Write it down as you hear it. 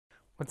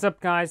What's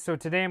up, guys? So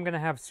today I'm going to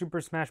have Super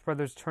Smash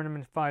Bros.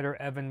 Tournament fighter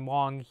Evan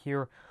Wong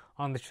here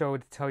on the show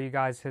to tell you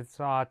guys his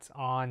thoughts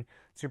on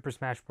Super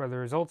Smash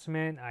Bros.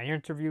 Ultimate. I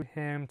interviewed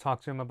him,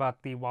 talked to him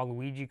about the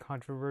Waluigi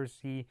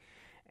controversy,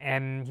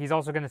 and he's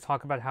also going to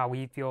talk about how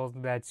he feels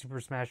that Super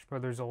Smash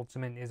Bros.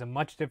 Ultimate is a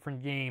much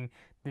different game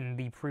than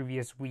the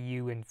previous Wii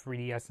U and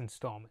 3DS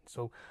installment.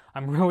 So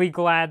I'm really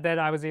glad that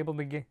I was able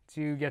to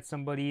get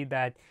somebody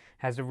that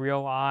has a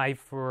real eye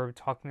for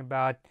talking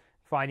about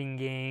fighting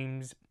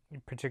games,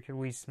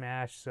 particularly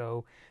Smash.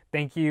 So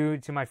thank you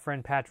to my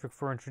friend Patrick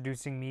for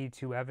introducing me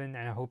to Evan,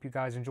 and I hope you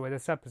guys enjoy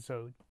this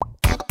episode.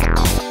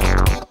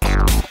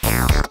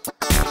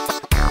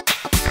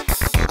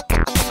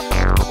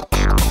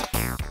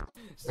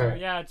 So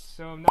yeah, it's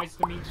so nice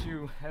to meet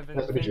you, Evan.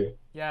 Nice to meet you.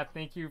 Yeah,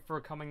 thank you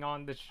for coming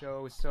on the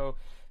show. So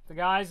the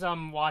guys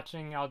I'm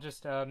watching, I'll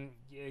just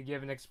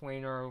give an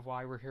explainer of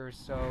why we're here.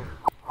 So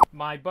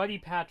my buddy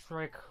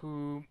Patrick,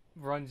 who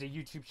runs a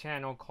YouTube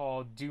channel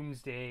called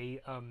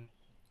Doomsday,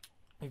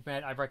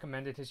 I've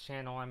recommended his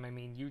channel on my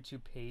main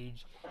YouTube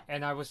page,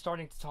 and I was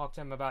starting to talk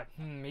to him about,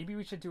 maybe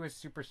we should do a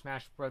Super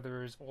Smash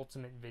Bros.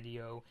 Ultimate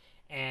video,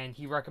 and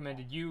he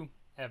recommended you,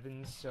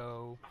 Evan,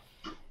 so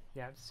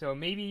yeah, so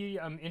maybe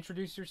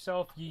introduce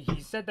yourself. He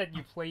said that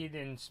you played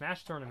in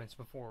Smash tournaments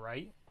before,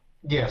 right?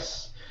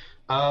 Yes.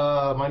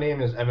 My name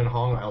is Evan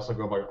Wong. I also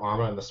go by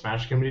Arma in the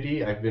Smash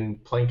community. I've been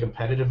playing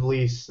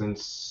competitively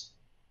since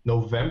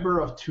November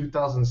of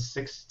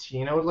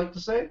 2016, I would like to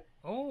say.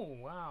 Oh,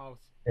 wow.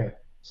 Yeah.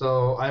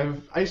 So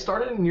I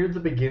started near the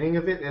beginning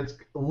of it. It's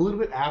a little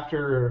bit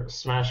after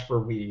Smash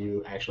for Wii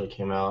U actually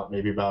came out,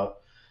 maybe about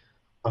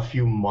a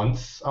few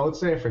months, I would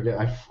say.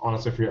 I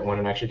honestly forget when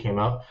it actually came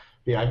out.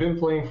 But yeah, I've been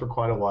playing for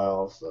quite a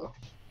while, so.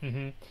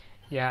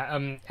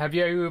 Yeah, have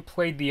you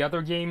played the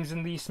other games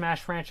in the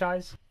Smash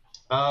franchise?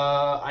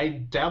 I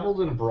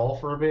dabbled in Brawl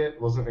for a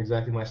bit. Wasn't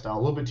exactly my style. A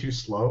little bit too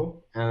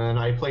slow. And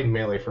I played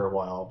Melee for a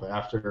while, but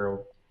after a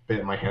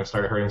bit, my hands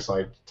started hurting, so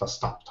I just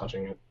stopped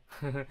touching it.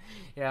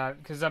 Yeah,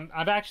 because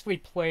I've actually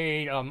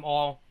played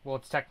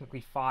it's technically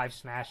 5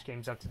 Smash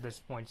games up to this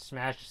point.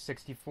 Smash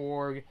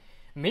 64.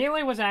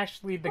 Melee was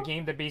actually the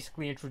game that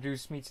basically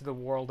introduced me to the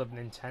world of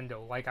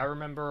Nintendo. Like, I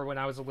remember when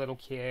I was a little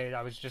kid,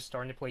 I was just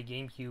starting to play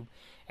GameCube,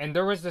 and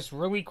there was this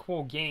really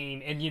cool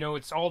game, and,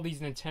 it's all these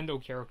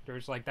Nintendo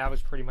characters. Like, that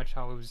was pretty much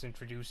how I was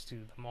introduced to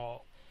them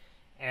all.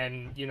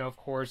 And, of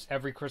course,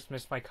 every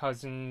Christmas, my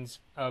cousin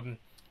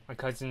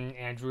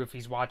Andrew, if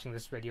he's watching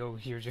this video,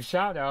 here's your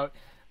shout-out,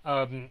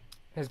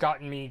 has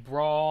gotten me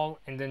Brawl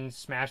and then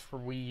Smash for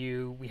Wii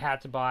U. We had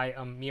to buy,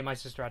 me and my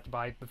sister had to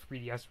buy the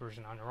 3DS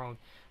version on our own,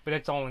 but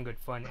it's all in good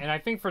fun. And I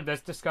think for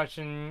this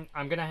discussion,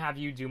 I'm gonna have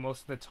you do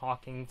most of the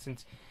talking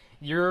since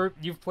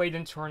you've played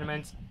in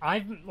tournaments.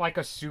 I'm like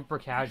a super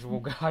casual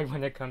guy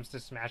when it comes to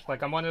Smash.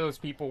 Like, I'm one of those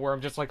people where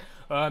I'm just like,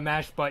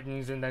 mash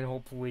buttons and then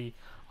hopefully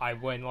I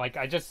win. Like,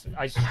 I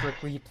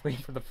strictly play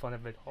for the fun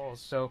of it all.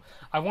 So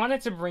I wanted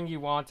to bring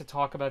you on to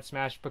talk about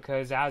Smash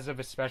because as of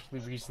especially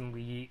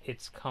recently,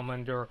 it's come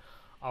under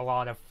a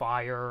lot of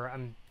fire.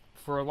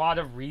 For a lot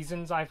of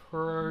reasons I've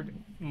heard,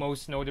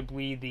 most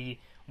notably the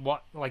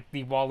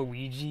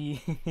Waluigi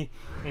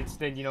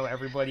instead,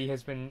 everybody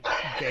has been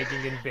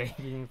begging and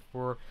begging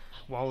for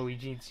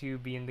Waluigi to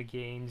be in the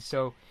game.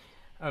 So,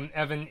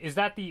 Evan, is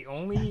that the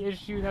only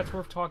issue that's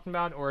worth talking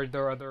about, or are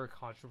there other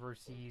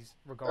controversies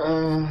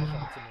regarding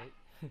Smash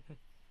Ultimate?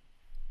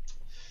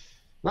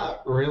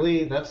 Not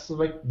really. That's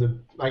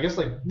I guess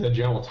the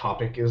general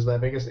topic is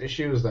that biggest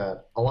issue is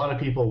that a lot of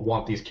people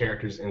want these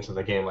characters into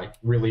the game like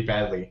really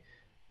badly,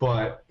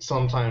 but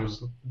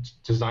sometimes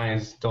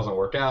designs doesn't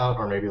work out,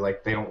 or maybe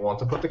like they don't want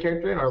to put the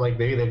character in, or like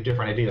maybe they have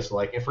different ideas. So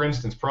like, if, for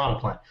instance, Piranha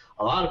Plant,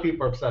 a lot of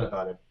people are upset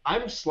about it.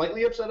 I'm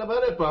slightly upset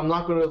about it, but I'm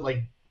not gonna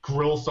like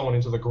grill someone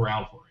into the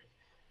ground for it.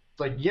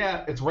 It's like,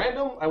 yeah, it's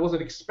random. I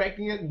wasn't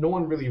expecting it. No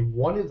one really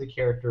wanted the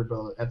character,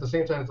 but at the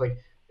same time, it's like,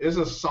 this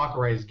is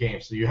Sakurai's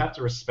game, so you have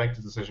to respect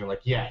his decision.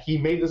 Like, yeah, he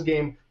made this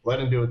game, let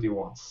him do what he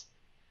wants.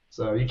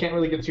 So you can't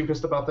really get too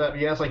pissed about that. But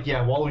yeah, it's like,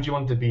 yeah, Waluigi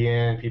wanted to be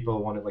in.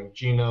 People wanted, like,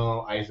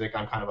 Gino, Isaac.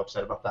 I'm kind of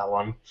upset about that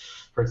one.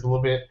 Hurts a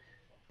little bit.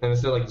 And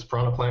instead, like, this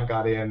Piranha Plant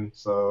got in.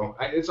 So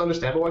it's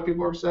understandable why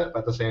people are upset, but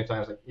at the same time,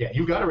 it's like, yeah,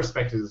 you got to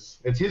respect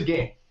it's his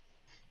game.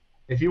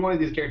 If you wanted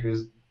these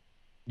characters,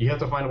 you have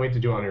to find a way to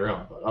do it on your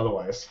own. But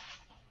otherwise,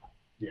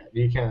 yeah,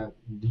 you can't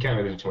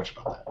really do too much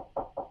about that.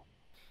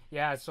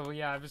 Yeah, so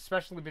yeah, I've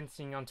especially been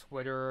seeing on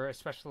Twitter,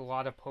 especially a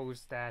lot of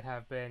posts that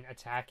have been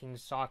attacking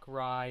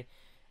Sakurai.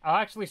 I'll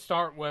actually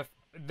start with,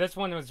 this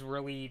one was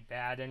really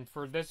bad, and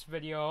for this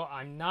video,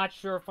 I'm not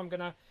sure if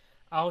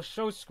I'll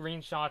show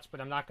screenshots,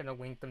 but I'm not gonna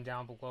link them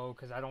down below,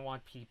 because I don't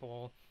want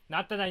people,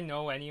 not that I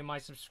know any of my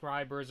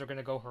subscribers are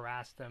gonna go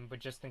harass them, but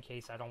just in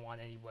case, I don't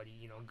want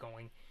anybody,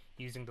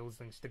 using those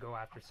links to go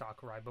after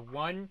Sakurai. But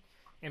one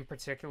in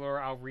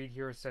particular, I'll read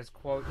here, it says,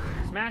 quote,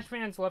 Smash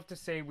fans love to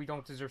say we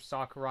don't deserve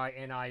Sakurai,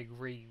 and I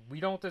agree. We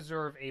don't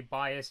deserve a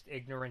biased,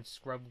 ignorant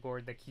scrub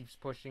lord that keeps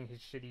pushing his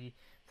shitty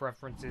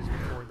preferences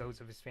before those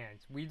of his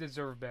fans. We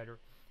deserve better.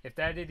 If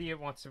that idiot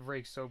wants to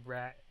break so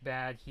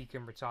bad, he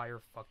can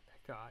retire. Fuck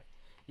that guy.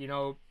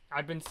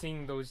 I've been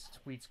seeing those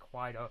tweets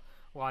quite a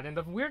lot. And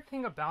the weird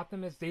thing about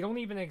them is they don't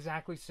even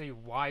exactly say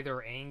why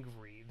they're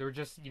angry. They're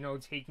just,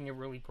 taking it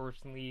really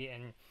personally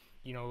and,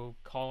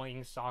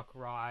 calling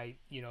Sakurai,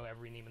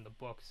 every name in the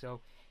book.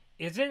 So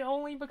is it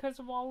only because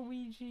of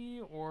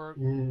Waluigi or.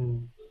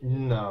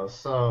 No,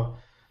 so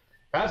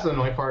that's the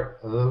annoying part.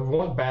 The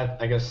one bad,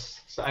 I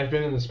guess, so I've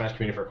been in the Smash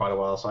community for quite a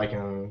while, so I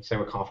can say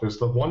with confidence.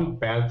 The one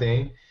bad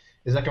thing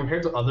is that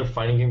compared to other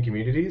fighting game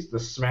communities, the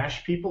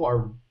Smash people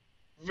are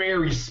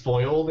very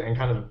spoiled and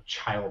kind of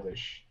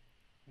childish.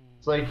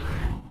 It's like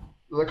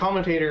the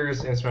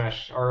commentators in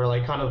Smash are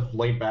like kind of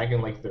laid back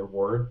in like their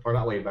word, or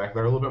not laid back.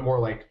 They're a little bit more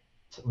like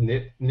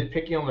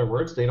nitpicking on their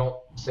words. They don't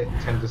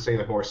tend to say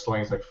like more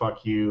slangs like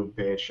 "fuck you,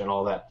 bitch" and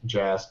all that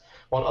jazz.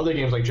 While in other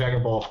games like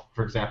Dragon Ball,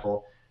 for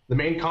example, the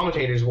main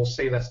commentators will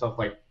say that stuff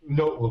like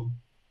no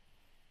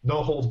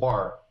holds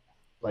bar,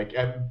 like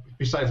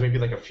besides maybe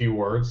like a few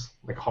words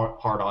like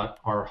hard on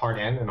or hard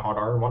N and hard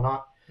R and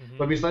whatnot. Mm-hmm.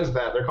 But besides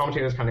that, their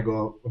commentators kind of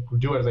go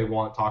do as they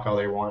want, talk how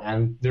they want,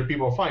 and their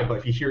people are fine. But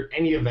if you hear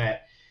any of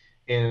that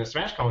in a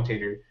Smash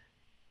commentator,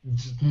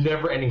 it's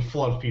never-ending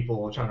flood of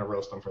people trying to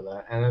roast them for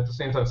that. And at the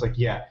same time, it's like,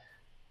 yeah,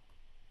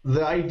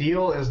 the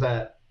ideal is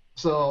that,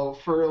 so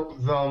for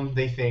them,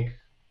 they think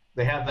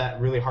they have that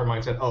really hard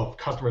mindset of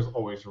customer's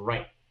always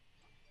right.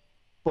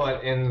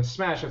 But in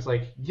Smash, it's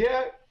like,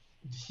 yeah,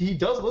 he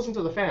does listen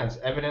to the fans,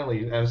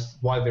 evidently, as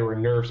why there were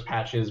nerfs,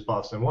 patches,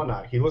 buffs, and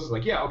whatnot. He listens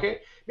like, yeah, okay,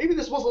 maybe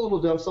this was a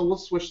little dumb, so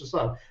let's switch this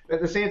up. But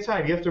at the same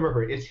time, you have to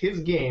remember, it's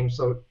his game,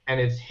 and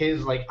it's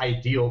his like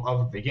ideal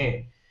of the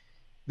game.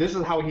 This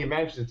is how he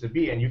manages it to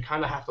be, and you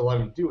kind of have to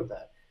let him do with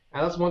that.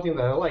 And that's one thing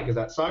that I like, is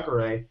that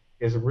Sakurai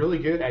is really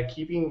good at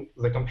keeping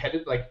the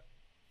competitive, like,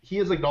 he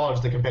has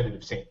acknowledged the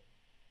competitive scene.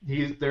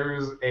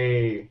 There's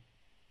a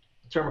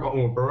term called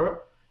Umabura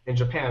in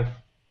Japan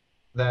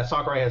that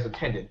Sakurai has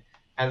attended.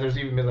 And there's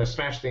even been a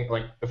Smash thing,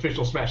 like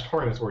official Smash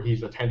tournaments where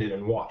he's attended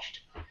and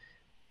watched.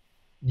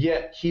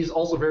 Yet he's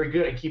also very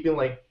good at keeping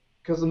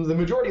because the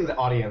majority of the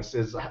audience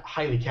is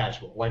highly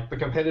casual. Like the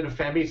competitive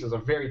fan base is a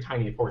very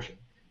tiny portion.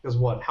 Because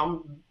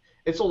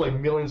it's sold like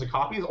millions of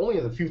copies. Only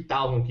a few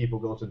thousand people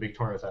go to big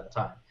tournaments at a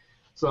time.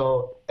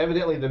 So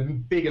evidently the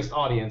biggest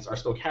audience are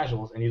still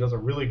casuals, and he does a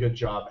really good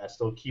job at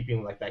still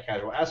keeping like that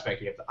casual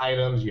aspect. You have the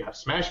items, you have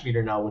Smash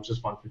Meter now, which is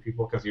fun for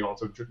people because you don't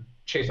have to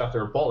chase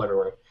after a ball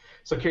everywhere.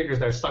 So characters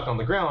that are stuck on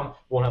the ground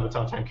won't have a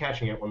tough time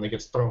catching it when they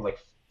get thrown like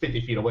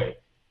 50 feet away.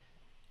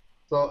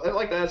 So I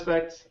like that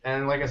aspect,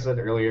 and like I said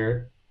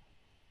earlier,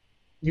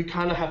 you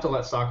kind of have to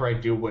let Sakurai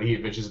do what he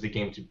envisions the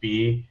game to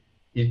be.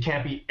 You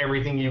can't be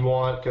everything you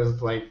want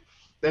because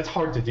that's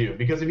hard to do.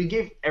 Because if you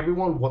gave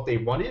everyone what they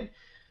wanted,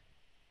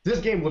 this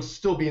game would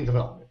still be in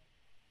development.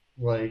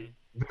 Like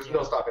there's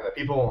no stopping that.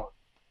 People want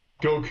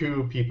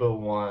Goku, people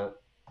want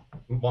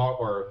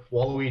or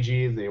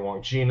Waluigi, they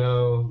want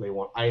Gino, they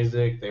want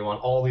Isaac, they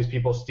want all these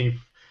people,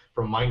 Steve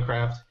from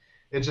Minecraft.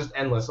 It's just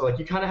endless. So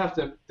you kind of have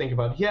to think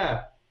about,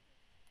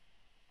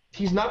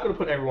 he's not going to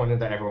put everyone in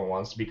that everyone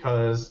wants,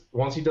 because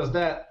once he does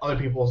that, other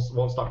people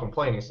won't stop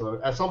complaining.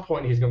 So at some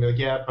point he's going to be like,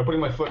 yeah, I'm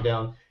putting my foot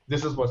down.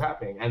 This is what's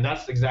happening. And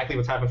that's exactly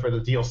what's happened for the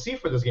DLC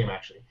for this game,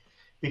 actually.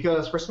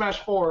 Because for Smash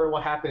 4,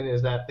 what happened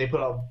is that they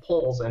put out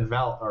polls and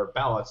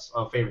ballots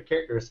of favorite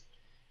characters,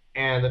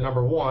 and the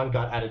number one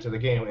got added to the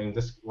game. In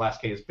this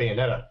last case,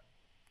 Bayonetta.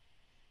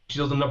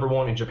 She was the number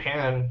one in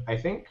Japan, I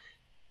think.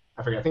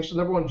 I forget. I think she's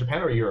number one in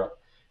Japan or Europe.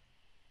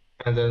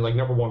 And then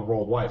number one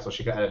worldwide, so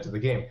she got added to the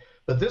game.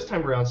 But this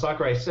time around,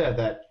 Sakurai said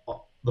that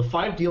the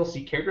 5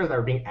 DLC characters that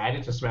are being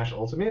added to Smash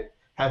Ultimate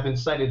have been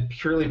cited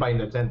purely by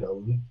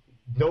Nintendo.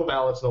 No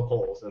ballots, no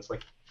polls. And it's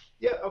like,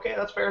 yeah, okay,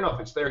 that's fair enough.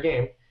 It's their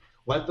game.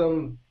 Let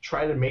them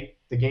try to make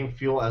the game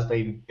feel as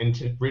they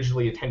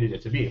originally intended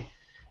it to be.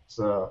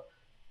 So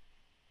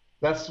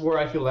that's where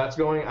I feel that's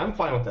going. I'm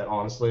fine with that,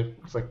 honestly.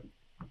 It's like,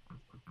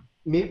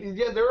 maybe,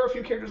 there are a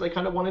few characters I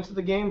kind of want into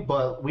the game,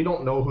 but we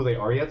don't know who they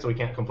are yet, so we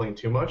can't complain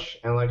too much.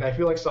 And I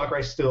feel like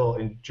Sakurai still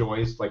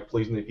enjoys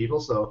pleasing the people,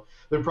 so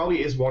there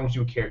probably is 1 or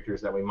 2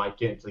 characters that we might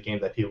get into the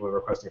game that people are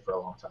requesting for a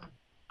long time.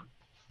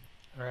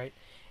 All right.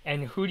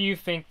 And who do you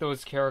think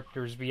those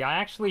characters be? I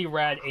actually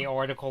read an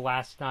article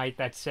last night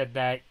that said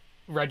that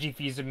Reggie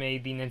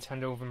Fils-Aimé, the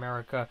Nintendo of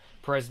America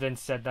president,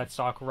 said that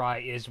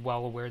Sakurai is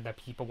well aware that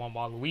people want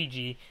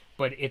Waluigi,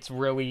 but it's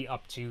really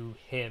up to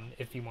him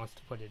if he wants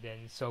to put it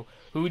in. So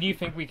who do you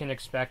think we can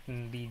expect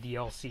in the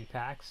DLC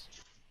packs?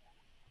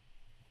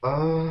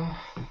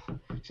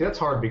 See, that's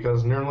hard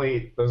because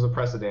normally there's a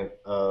precedent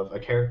of a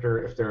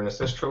character, if they're an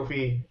assist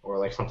trophy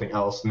or something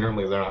else,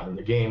 normally they're not in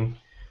the game.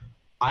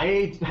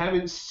 I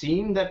haven't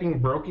seen that being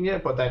broken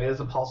yet, but that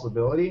is a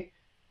possibility.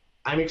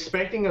 I'm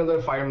expecting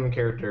another Fire Emblem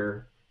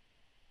character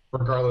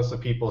regardless of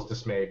people's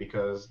dismay,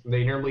 because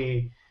they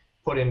normally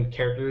put in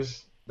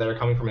characters that are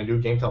coming from a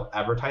new game to help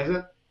advertise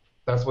it.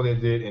 That's what they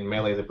did in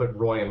Melee. They put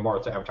Roy and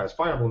Mart to advertise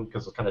Fire Emblem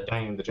because it's kind of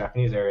dying in the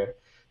Japanese area.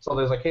 So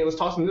there's hey, let's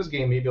toss in this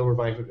game, maybe it'll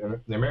revive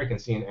the American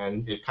scene,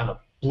 and it kind of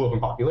blew up in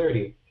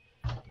popularity,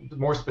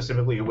 more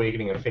specifically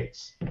Awakening and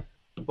Fates.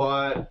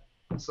 But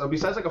So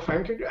besides like a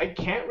fighting character, I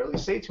can't really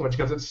say too much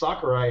because it's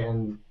Sakurai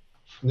and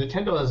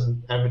Nintendo has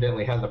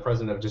evidently had the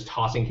precedent of just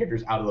tossing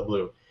characters out of the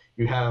blue.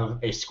 You have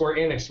a Square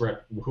Enix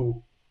rep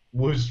who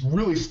was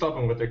really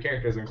stubborn with their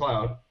characters in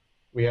Cloud.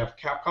 We have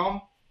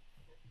Capcom,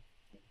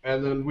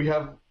 and then we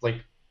have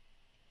like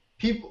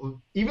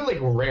people, even like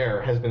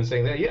Rare has been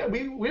saying that yeah,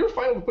 we were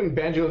fine with putting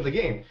Banjo in the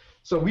game,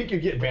 so we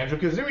could get Banjo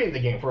Kazooie in the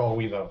game for all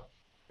we know.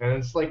 And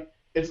it's like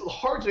it's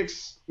hard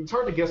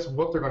to guess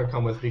what they're going to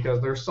come with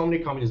because there's so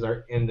many companies that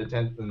are in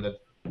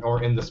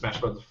the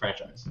Smash Bros.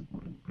 Franchise.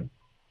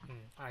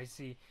 I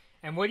see.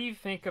 And what do you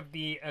think of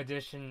the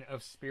addition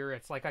of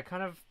spirits? Like, I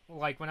kind of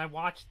like when I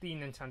watched the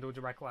Nintendo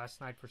Direct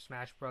last night for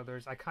Smash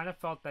Brothers, I kind of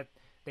felt that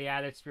they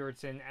added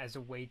spirits in as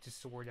a way to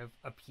sort of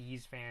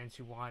appease fans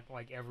who want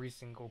like every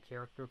single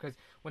character. Because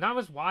when I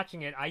was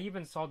watching it, I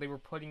even saw they were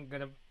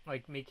gonna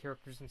like make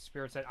characters in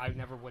spirits that I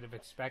never would have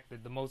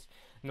expected. The most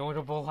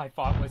notable I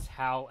thought was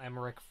Hal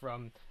Emmerich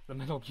from the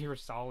Metal Gear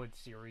Solid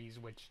series.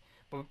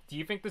 But do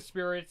you think the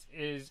spirits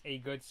is a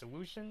good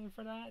solution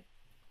for that?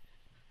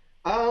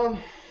 Um,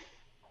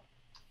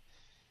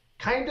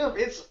 kind of.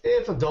 It's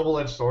a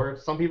double-edged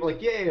sword. Some people are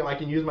like, yeah, I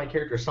can use my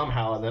character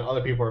somehow, and then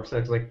other people are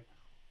upset. It's like,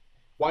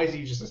 why is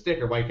he just a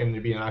sticker? Why can't he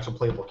be an actual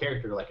playable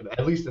character, like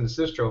at least in the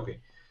Sis trophy?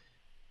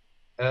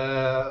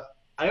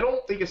 I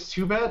don't think it's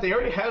too bad. They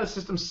already had a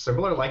system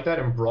similar like that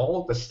in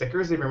Brawl. The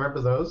stickers, do you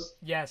remember those?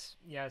 Yes,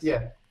 yes.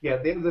 Yeah.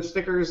 They have the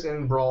stickers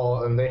in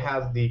Brawl, and they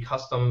have the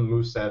custom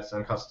movesets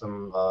and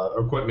custom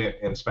equipment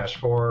in Smash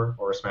 4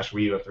 or Smash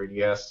Wii U and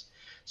 3DS.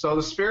 So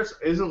the spirits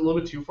isn't a little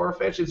bit too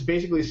far-fetched. It's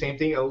basically the same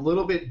thing, a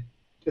little bit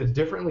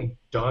differently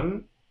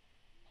done,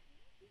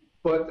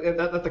 but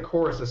at the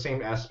core it's the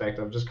same aspect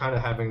of just kind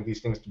of having these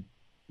things to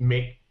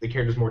make the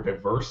characters more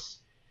diverse.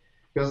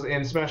 Because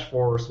in Smash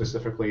 4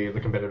 specifically,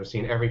 the competitive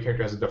scene, every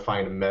character has a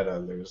defined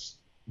meta. There's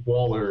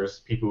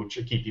wallers, people who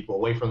keep people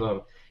away from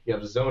them. You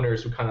have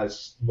zoners who kind of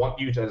want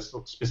you to have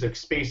specific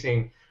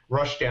spacing,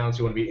 rush downs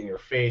who want to be in your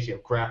face. You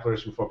have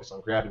grapplers who focus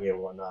on grabbing you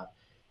and whatnot.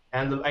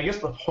 And I guess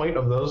the point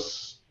of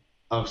those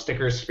of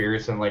stickers,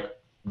 spirits, and like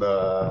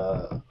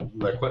the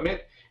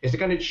equipment is to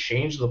kind of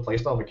change the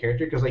playstyle of a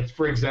character. Because like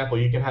for example,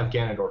 you can have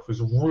Ganondorf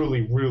who's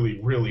really, really,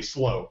 really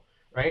slow,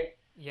 right?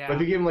 Yeah. But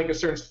if you give him like a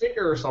certain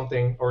sticker or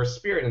something, or a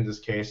spirit in this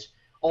case,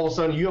 all of a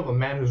sudden you have a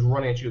man who's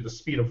running at you at the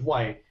speed of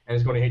light and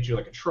is going to hit you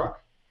like a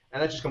truck.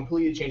 And that just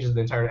completely changes the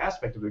entire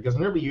aspect of it. Because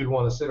normally you'd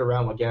want to sit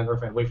around like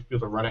Ganondorf and wait for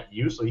people to run at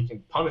you so you can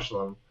punish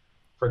them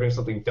for doing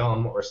something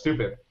dumb or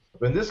stupid.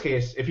 But in this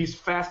case, if he's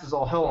fast as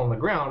all hell on the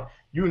ground,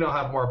 you now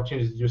have more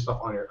opportunities to do stuff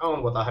on your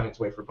own without having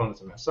to wait for opponents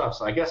to mess up.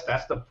 So I guess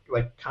that's the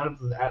like kind of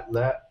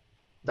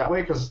that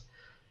way. Because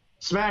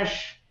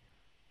Smash,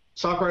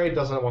 Sakurai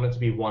doesn't want it to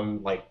be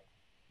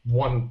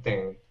one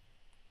thing,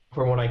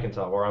 from what I can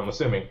tell, or I'm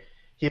assuming.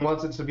 He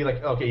wants it to be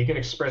like, okay, you can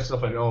express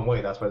yourself in your own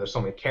way. That's why there's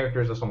so many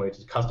characters, there's so many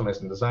to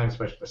customize and design,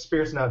 especially the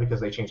spirits now, because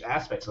they change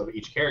aspects of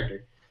each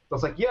character. So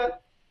it's like, yeah,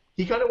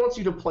 he kind of wants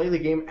you to play the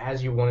game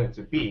as you want it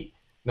to be,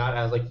 not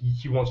as like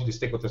he wants you to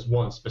stick with this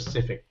one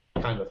specific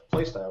kind of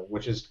playstyle,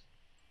 which is,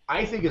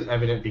 I think, is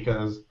evident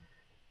because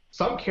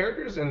some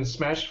characters in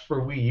Smash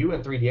for Wii U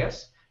and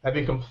 3DS have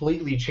been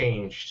completely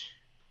changed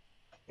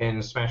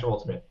in Smash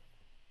Ultimate.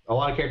 A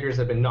lot of characters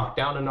have been knocked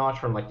down a notch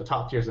from like the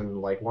top tiers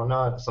and like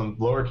whatnot. Some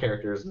lower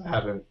characters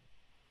that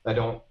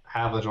don't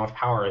have as much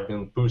power have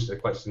been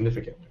boosted quite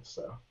significantly.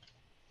 So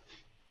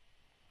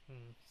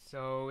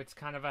it's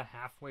kind of a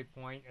halfway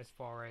point as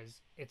far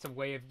as it's a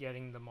way of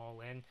getting them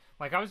all in.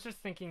 Like I was just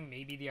thinking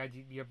maybe the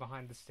idea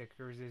behind the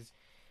stickers is,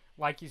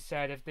 like you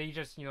said, if they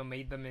just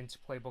made them into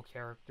playable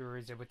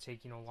characters, it would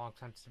take a long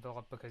time to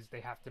develop because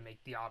they have to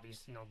make the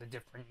obvious the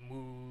different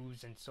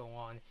moves and so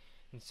on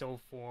and so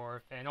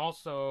forth. And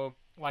also,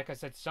 like I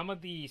said, some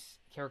of these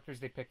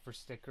characters they pick for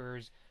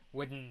stickers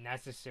wouldn't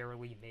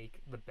necessarily make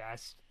the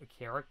best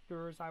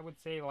characters, I would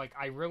say. Like,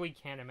 I really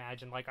can't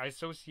imagine. Like, I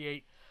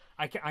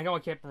know I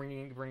kept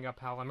bringing up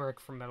Hal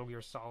Emmerich from Metal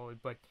Gear Solid,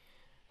 but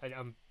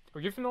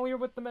are you familiar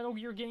with the Metal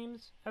Gear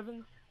games,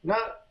 Evan?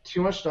 Not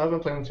too much. I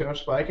haven't played them too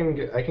much, but I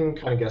can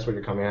kind of guess what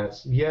you're coming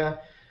at.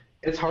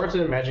 It's hard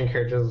to imagine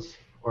characters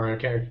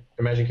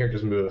imagine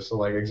characters move. So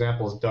like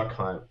examples, Duck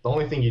Hunt. The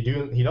only thing he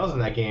does in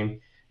that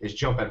game is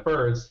jump at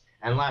birds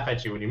and laugh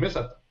at you when you miss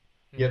at them.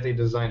 Yet they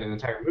designed an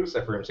entire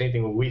moveset for him. Same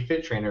thing with Wii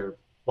Fit Trainer.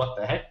 What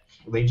the heck?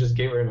 They just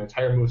gave her an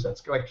entire moveset.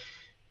 It's like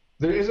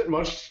there isn't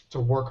much to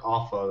work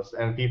off of,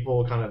 and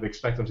people kind of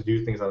expect them to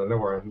do things out of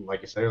nowhere. And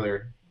like I said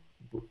earlier,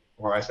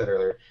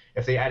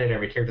 if they added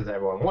every character that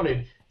everyone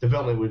wanted,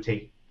 development would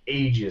take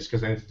ages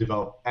because they have to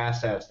develop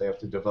assets, they have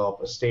to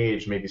develop a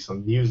stage, maybe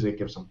some music,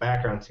 give some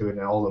background to it,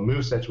 and all the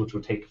movesets, which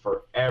would take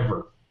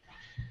forever.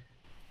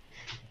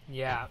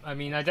 Yeah, I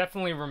mean, I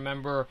definitely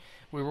remember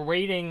we were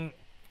waiting.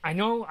 I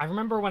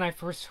remember when I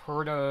first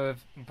heard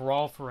of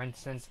Brawl, for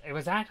instance,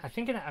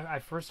 I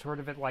first heard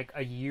of it like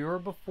a year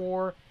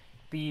before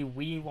the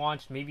Wii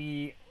launched,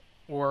 maybe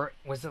or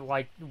was it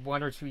like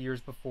 1 or 2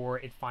 years before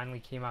it finally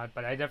came out?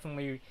 But I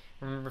definitely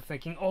remember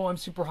thinking, "Oh, I'm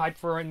super hyped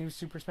for a new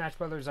Super Smash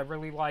Brothers. I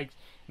really liked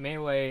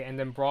Melee." And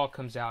then Brawl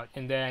comes out,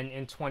 and then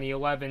in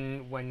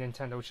 2011, when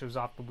Nintendo shows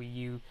off the Wii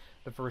U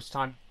the first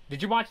time,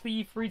 did you watch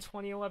the E3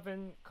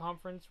 2011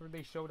 conference where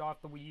they showed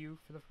off the Wii U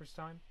for the first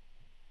time?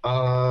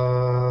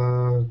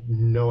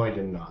 No, I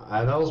did not.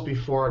 That was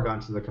before I got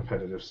into the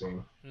competitive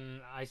scene.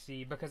 I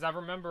see. Because I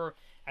remember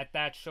at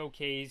that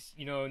showcase,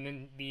 and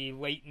then the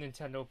late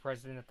Nintendo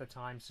president at the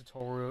time,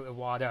 Satoru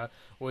Iwata,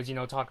 was,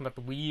 talking about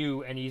the Wii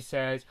U, and he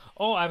says,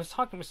 "Oh, I was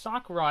talking with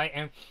Sakurai,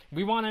 and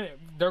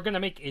they're gonna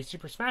make a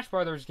Super Smash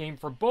Brothers game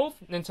for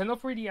both Nintendo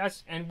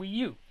 3DS and Wii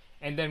U."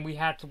 And then we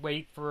had to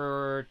wait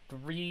for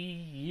 3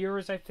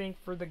 years, I think,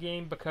 for the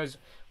game, because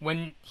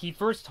when he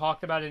first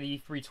talked about it at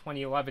E3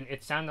 2011,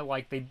 it sounded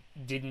like they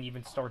didn't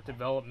even start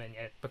development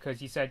yet, because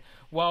he said,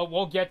 "Well,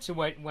 we'll get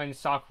to it when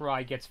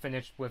Sakurai gets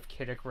finished with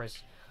Kid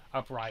Icarus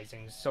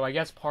Uprisings." So I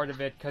guess part of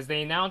it, because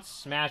they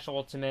announced Smash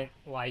Ultimate,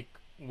 like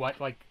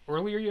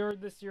earlier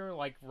this year,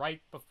 like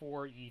right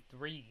before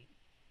E3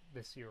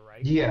 this year,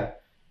 right? Yeah.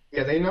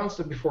 Yeah, they announced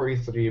it before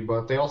E3,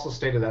 but they also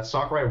stated that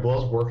Sakurai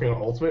was working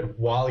on Ultimate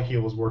while he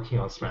was working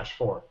on Smash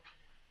 4.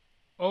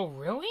 Oh,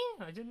 really?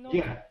 I didn't know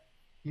Yeah. that.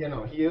 Yeah,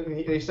 no,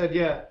 he said,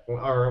 yeah,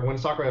 or when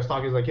Sakurai was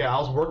talking, he's like, yeah, I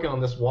was working on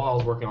this while I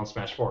was working on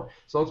Smash 4.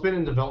 So it's been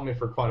in development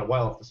for quite a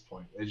while at this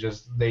point. It's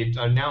just, they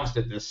announced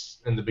it this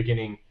in the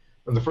beginning,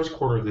 in the first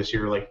quarter of this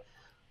year, like,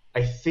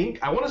 I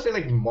want to say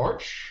like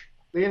March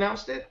they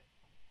announced it.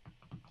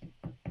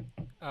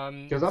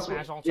 Because that's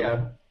Smash what, Ultimate.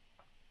 yeah,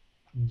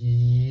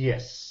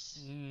 yes.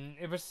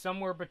 It was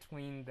somewhere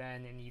between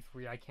then and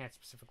E3. I can't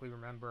specifically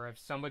remember. If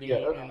somebody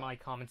Yeah, in my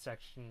comment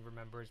section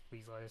remembers,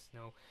 please let us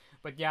know.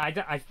 But yeah,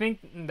 I think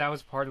that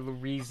was part of the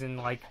reason.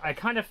 Like, I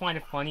kind of find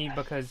it funny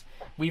because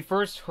we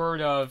first heard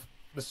of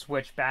the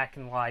Switch back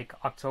in like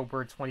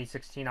October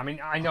 2016. I mean,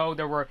 I know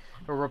there were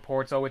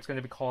reports, oh, it's going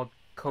to be called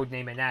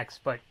Codename NX,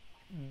 but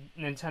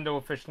Nintendo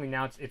officially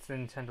announced it's the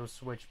Nintendo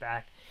Switch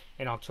back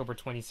in October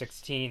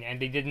 2016, and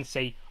they didn't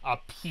say a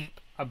peep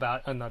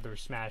about another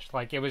Smash.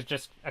 Like, it was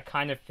just a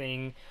kind of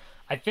thing.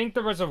 I think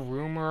there was a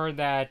rumor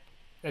that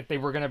they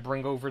were going to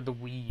bring over the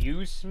Wii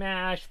U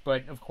Smash,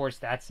 but of course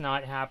that's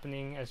not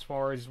happening as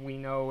far as we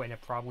know, and it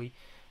probably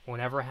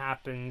won't ever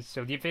happen.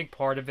 So do you think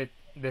part of it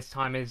this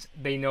time is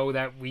they know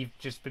that we've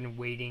just been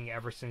waiting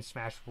ever since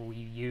Smash for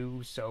Wii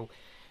U, so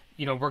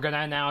we're going to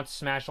announce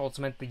Smash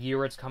Ultimate the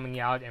year it's coming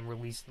out and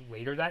released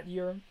later that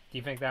year? Do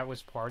you think that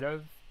was part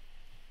of,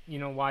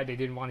 why they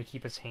didn't want to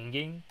keep us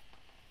hanging?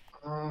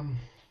 Um,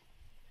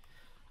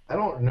 I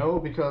don't know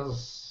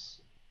because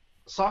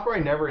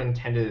Sakurai never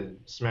intended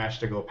Smash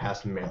to go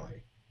past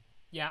Melee.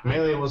 Yeah, I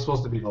Melee know. was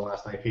supposed to be the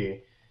last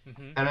IP.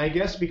 Hmm. And I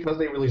guess because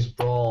they released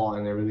Brawl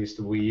and they released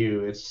the Wii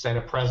U, it's set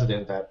a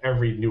precedent that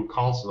every new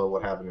console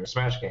would have a new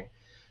Smash game.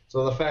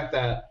 So the fact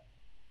that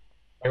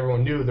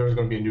everyone knew there was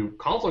going to be a new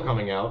console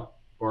coming out,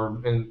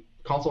 or in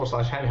console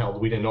slash handheld,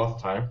 we didn't know at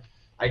the time.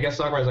 I guess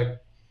Sakurai's like,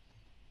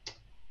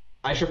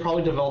 I should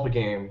probably develop a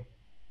game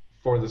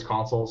for this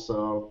console,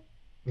 so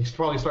he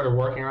probably started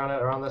working on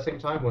it around the same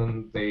time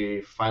when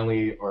they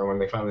finally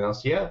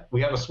announced, yeah,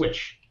 we have a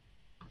Switch.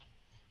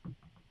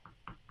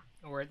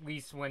 Or at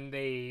least when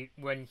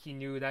he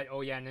knew that,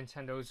 oh yeah,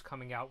 Nintendo's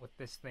coming out with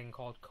this thing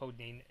called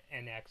Codename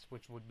NX,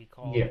 which would be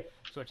called Yeah.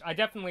 Switch. I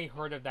definitely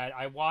heard of that.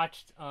 I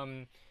watched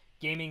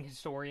Gaming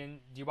Historian.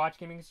 Do you watch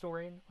Gaming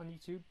Historian on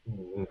YouTube?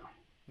 No.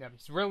 Yeah,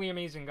 he's a really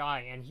amazing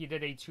guy, and he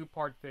did a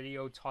 2-part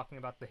video talking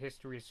about the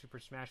history of Super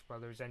Smash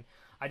Brothers. And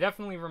I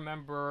definitely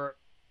remember,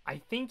 I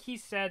think he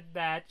said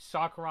that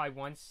Sakurai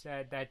once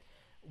said that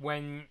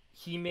when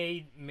he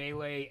made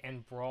Melee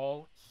and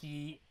Brawl,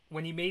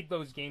 when he made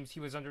those games, he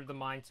was under the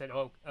mindset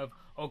of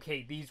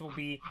okay, these will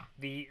be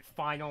the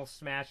final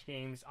Smash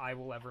games I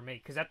will ever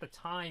make. Because at the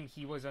time,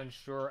 he was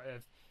unsure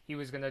if he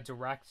was going to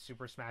direct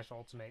Super Smash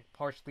Ultimate,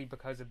 partially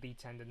because of the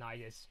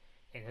tendonitis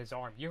in his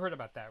arm. You heard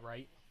about that,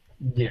 right?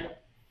 Yeah.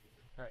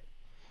 Right.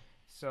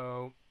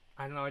 So,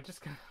 I don't know, I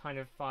just kind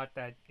of thought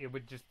that it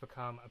would just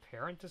become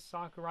apparent to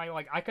Sakurai.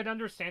 Like, I could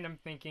understand him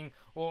thinking,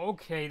 well,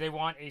 okay, they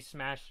want a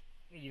Smash,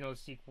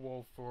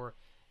 sequel for...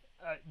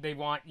 they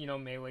want,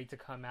 Melee to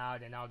come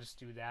out, and I'll just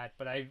do that.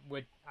 But I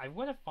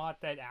would have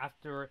thought that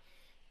after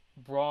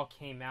Brawl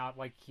came out,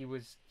 like, he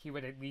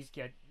would at least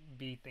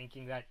be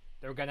thinking that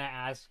they're gonna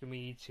ask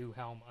me to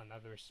helm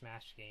another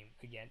Smash game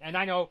again. And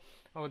I know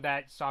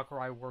that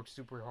Sakurai works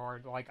super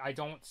hard. Like, I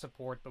don't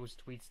support those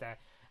tweets that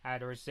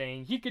are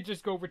saying he could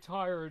just go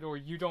retired, or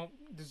you don't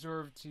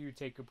deserve to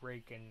take a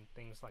break, and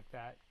things like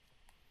that.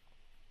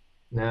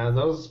 Nah,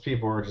 those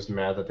people were just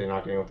mad that they're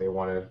not getting what they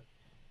wanted.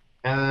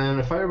 And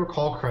if I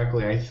recall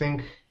correctly, I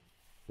think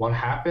what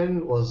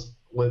happened was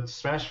with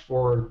Smash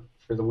 4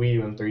 for the Wii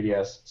U and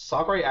 3DS,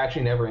 Sakurai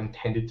actually never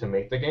intended to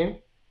make the game.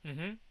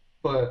 Mm-hmm.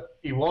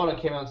 But Iwata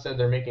came out and said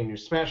they're making new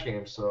Smash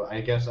games, so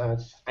I guess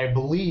I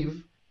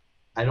believe,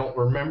 I don't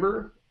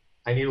remember,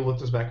 I need to look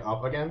this back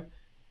up again,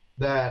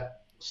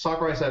 that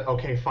Sakurai said,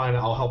 okay, fine,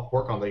 I'll help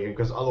work on the game,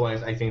 because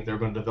otherwise I think they're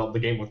going to develop the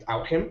game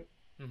without him.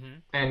 Mm-hmm.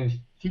 And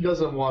he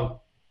doesn't want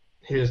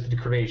his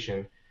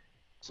creation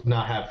to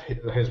not have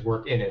his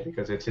work in it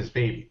because it's his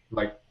baby,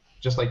 like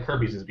just like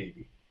Kirby's his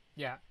baby.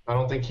 Yeah. I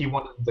don't think he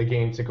wanted the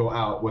game to go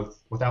out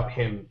without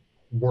him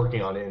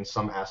working on it in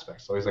some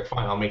aspects. So he's like,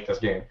 fine, I'll make this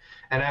game.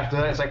 And after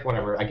that, it's like,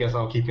 whatever. I guess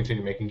I'll keep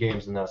continuing making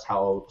games, and that's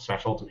how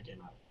Smash Ultimate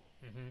came out.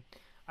 Hmm.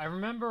 I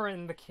remember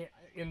in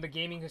the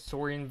gaming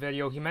historian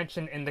video, he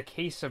mentioned in the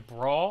case of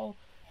Brawl,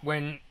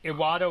 when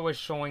Iwata was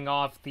showing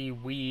off the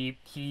Wii,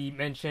 he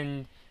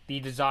mentioned the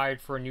desire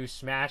for a new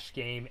Smash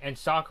game, and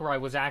Sakurai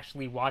was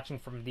actually watching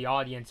from the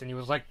audience, and he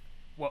was like,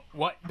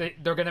 "What?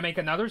 They're gonna make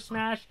another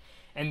Smash?"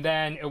 And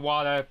then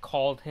Iwata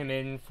called him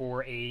in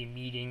for a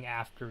meeting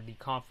after the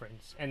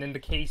conference. And in the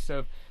case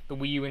of the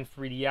Wii U and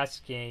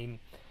 3DS game,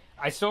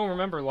 I still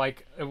remember,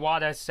 like,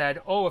 Iwata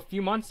said, "Oh, a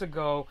few months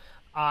ago,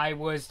 I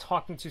was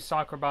talking to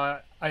Sakurai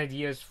about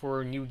ideas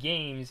for new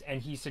games,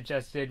 and he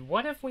suggested,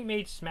 what if we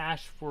made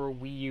Smash for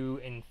Wii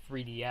U and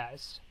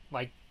 3DS?"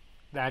 Like,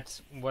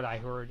 that's what I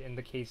heard in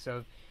the case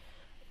of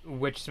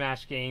which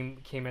Smash game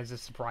came as a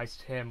surprise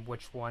to him,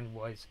 which one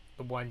was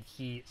the one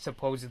he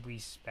supposedly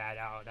spat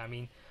out. I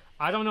mean,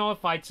 I don't know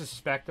if I'd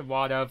suspect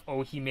Iwata of,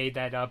 oh, he made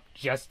that up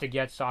just to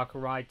get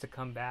Sakurai to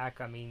come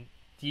back. I mean,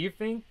 do you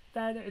think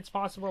that it's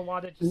possible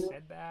Iwata just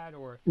said that,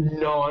 or?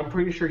 No, I'm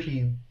pretty sure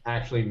he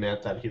actually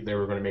meant that they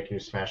were going to make a new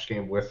Smash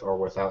game with or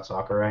without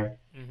Sakurai.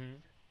 Mm-hmm.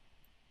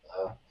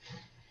 Uh,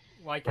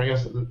 Like, I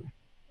guess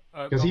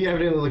because he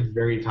evidently looked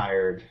very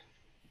tired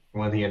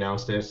when he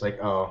announced it. It's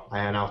like, oh,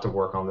 I now have to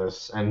work on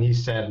this, and he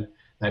said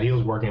that he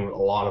was working a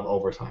lot of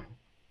overtime.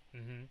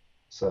 Mm-hmm.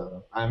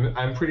 So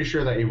I'm pretty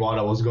sure that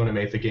Iwata was going to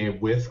make the game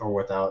with or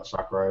without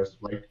Sakurai's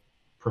like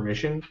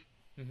permission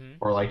Mm-hmm.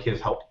 or like his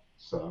help.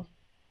 So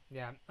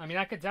Yeah, I mean,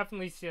 I could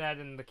definitely see that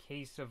in the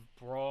case of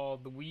Brawl,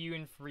 the Wii U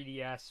and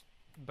 3DS,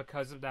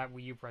 because of that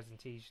Wii U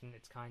presentation,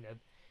 it's kind of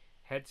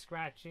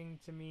head-scratching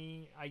to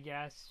me, I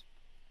guess,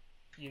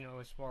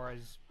 as far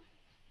as...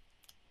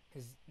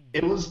 Cause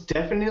it was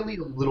definitely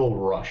a little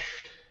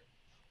rushed.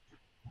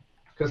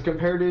 Because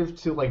comparative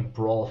to like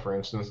Brawl, for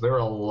instance, there were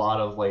a lot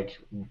of like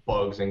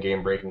bugs and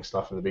game-breaking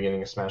stuff in the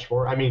beginning of Smash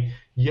 4. I mean,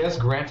 yes,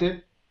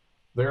 granted,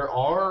 there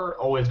are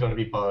always going to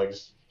be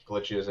bugs,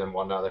 glitches, and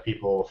whatnot that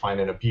people will find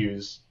and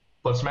abuse.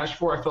 But Smash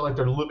 4, I felt like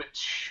there were a little bit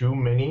too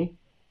many,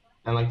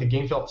 and like the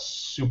game felt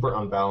super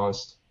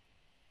unbalanced.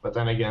 But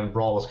then again,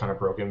 Brawl was kind of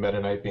broken, Meta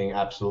Knight being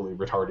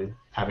absolutely retarded,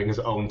 having his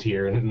own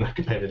tier in the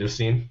competitive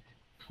scene.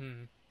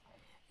 Hmm.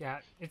 Yeah,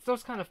 it's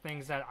those kind of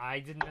things that I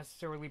didn't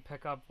necessarily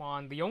pick up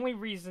on. The only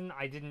reason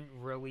I didn't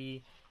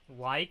really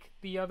like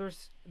the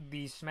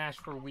Smash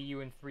for Wii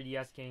U and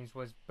 3DS games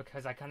was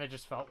because I kind of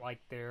just felt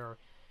like they're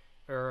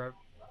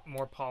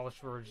more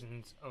polished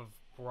versions of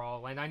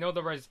Brawl. And I know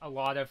there was a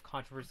lot of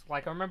controversy.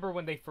 Like, I remember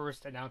when they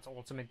first announced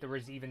Ultimate, there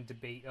was even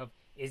debate of,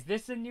 is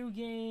this a new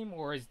game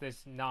or is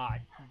this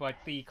not? But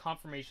the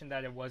confirmation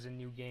that it was a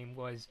new game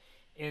was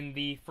in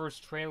the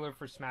first trailer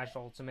for Smash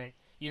Ultimate.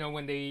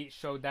 When they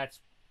showed that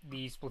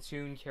the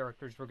Splatoon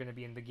characters were going to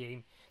be in the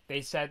game,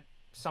 they said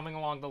something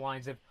along the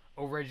lines of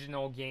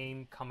original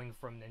game coming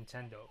from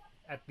Nintendo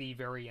at the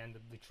very end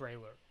of the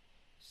trailer.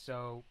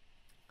 So,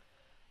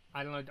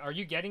 I don't know, are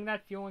you getting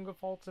that feeling with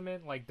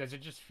Ultimate? Like, does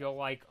it just feel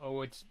like,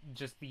 oh, it's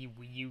just the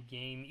Wii U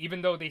game?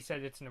 Even though they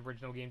said it's an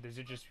original game, does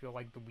it just feel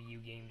like the Wii U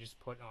game just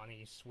put on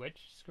a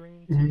Switch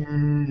screen?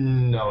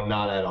 No,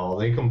 not at all.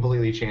 They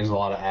completely changed a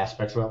lot of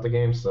aspects about the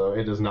game, so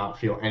it does not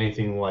feel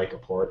anything like a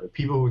port.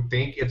 People who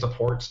think it's a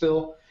port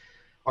still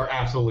are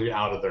absolutely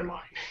out of their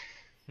mind.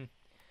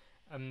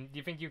 Do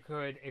you think you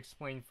could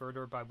explain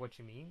further by what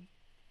you mean?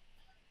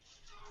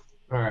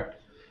 All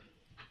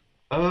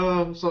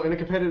right. So in a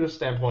competitive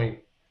standpoint,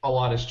 a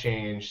lot has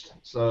changed.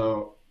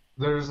 So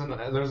there's a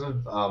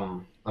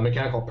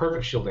mechanic called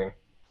perfect shielding,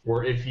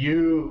 where if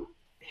you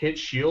hit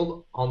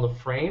shield on the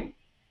frame,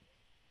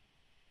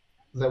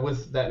 that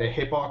with that a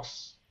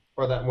hitbox,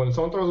 or that when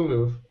someone throws a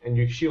move and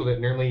you shield it,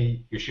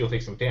 normally your shield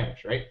takes some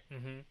damage, right?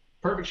 Mm-hmm.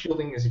 Perfect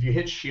shielding is if you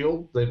hit the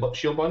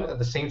shield button at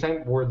the same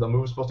time where the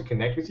move is supposed to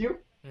connect with you,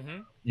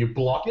 Mm-hmm. you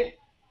block it,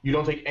 you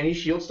don't take any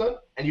shield stun,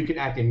 and you can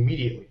act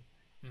immediately.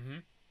 Mm-hmm.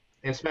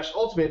 In Smash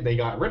Ultimate, they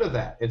got rid of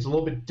that. It's a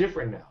little bit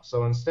different now.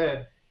 So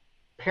instead,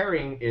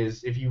 parrying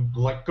is if you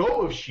let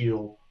go of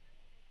shield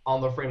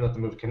on the frame that the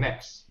move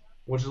connects,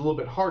 which is a little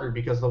bit harder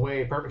because the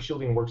way perfect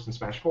shielding works in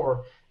Smash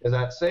 4 is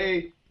that,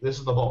 say, this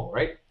is the ball,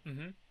 right?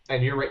 Mm-hmm.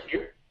 And you're right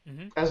here.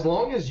 Mm-hmm. As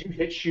long as you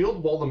hit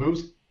shield while the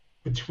move's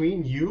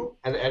between you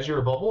and the edge of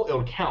your bubble,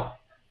 it'll count.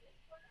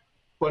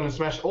 But in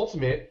Smash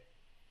Ultimate,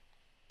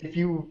 if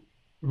you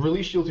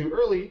release shield too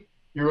early,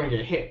 you're going to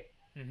get hit.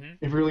 Mm-hmm.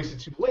 If you release it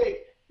too late,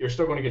 you're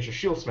still going to get your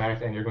shield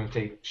smacked and you're going to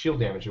take shield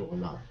damage and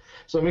whatnot.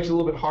 So it makes it a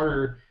little bit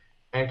harder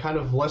and kind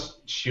of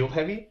less shield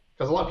heavy,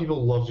 because a lot of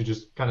people love to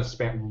just kind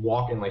of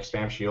walk and like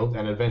spam shield,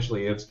 and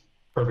eventually it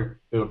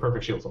would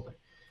perfect shield something.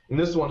 And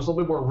this one is a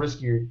little bit more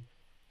riskier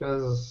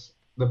because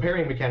the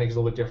parrying mechanic is a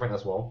little bit different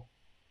as well,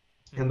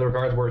 in the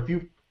regards where if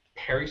you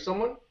parry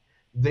someone,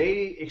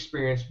 they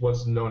experience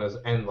what's known as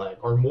end lag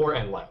or more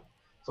end lag.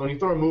 So when you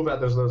throw a move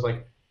out, there's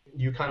like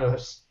you kind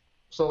of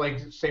so like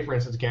say for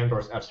instance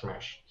Ganondorf's F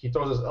smash. He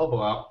throws his elbow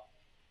out,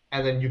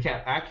 and then you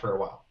can't act for a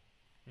while.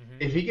 Mm-hmm.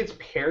 If he gets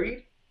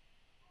parried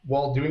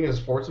while doing his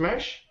forward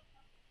smash,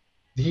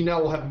 he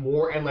now will have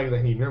more end leg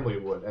than he normally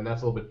would, and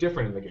that's a little bit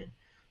different in the game.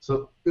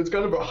 So it's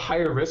kind of a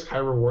higher risk,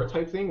 higher reward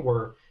type thing,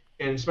 where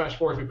in Smash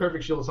 4, if you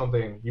perfect shield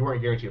something, you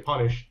weren't guaranteed a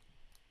punish,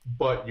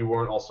 but you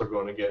weren't also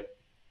going to get,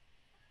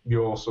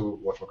 you also,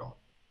 whatchamacallit,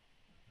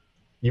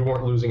 you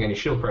weren't losing any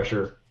shield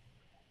pressure,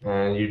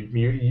 and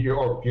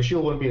your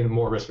shield wouldn't be in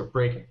more risk of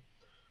breaking.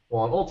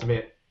 Well, on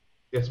Ultimate,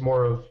 it's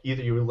more of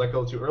either you let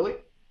go too early,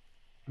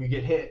 you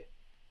get hit,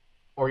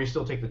 or you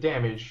still take the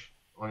damage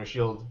on your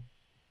shield,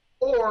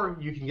 or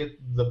you can get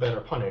the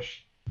better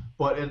punish.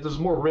 But there's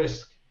more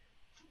risk.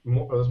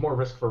 There's more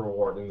risk for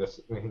reward in this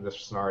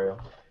scenario,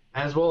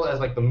 as well as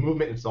like the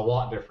movement. It's a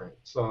lot different.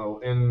 So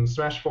in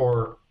Smash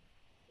 4,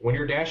 when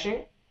you're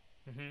dashing,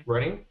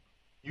 running,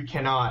 you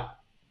cannot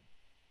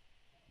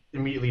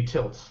immediately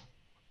tilt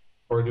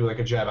or do like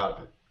a jab out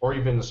of it, or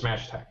even the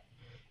smash attack.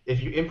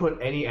 If you input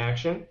any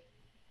action,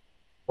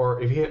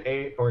 or if you hit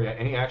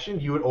any action,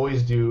 you would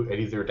always do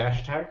either a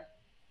dash attack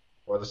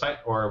or the side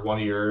or one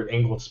of your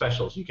angled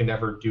specials. You can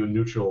never do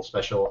neutral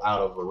special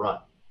out of a run,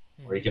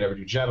 or you can never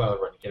do jab out of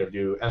a run. You can never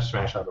do F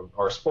smash out of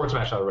or sport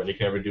smash out of a run. You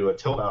can never do a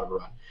tilt out of a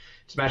run.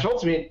 Smash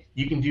Ultimate,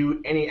 you can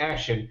do any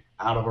action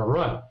out of a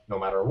run, no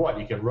matter what.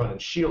 You can run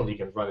and shield. You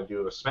can run and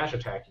do a smash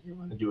attack. You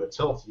can run and do a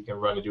tilt. You can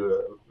run and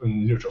do a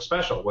neutral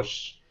special,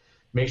 which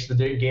makes the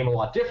game a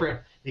lot different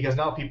because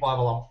now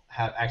people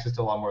have access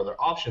to a lot more of their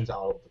options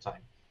out of the time.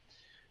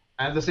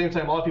 At the same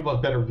time, a lot of people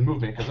have better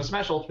movement because in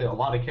Smash Ultimate, a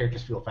lot of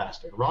characters feel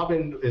faster.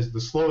 Robin is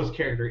the slowest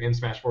character in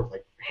Smash 4,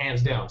 like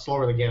hands down,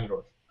 slower than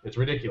Ganondorf. It's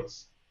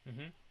ridiculous.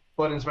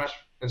 But in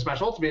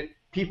Smash Ultimate,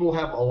 people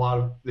have a lot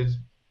of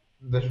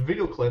the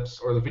video clips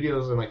or the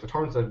videos and like the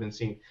tournaments that have been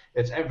seen.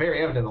 It's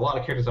very evident a lot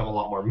of characters have a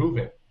lot more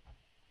movement.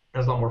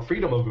 There's a lot more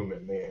freedom of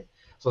movement in the game.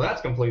 So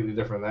that's completely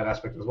different in that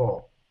aspect as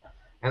well.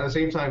 And at the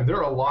same time, there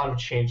are a lot of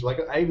changes. Like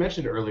I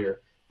mentioned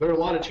earlier, there are a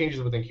lot of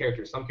changes within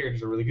characters. Some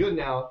characters are really good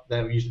now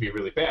that used to be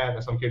really bad,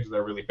 and some characters that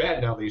are really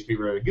bad now that used to be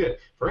really good.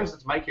 For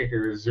instance, my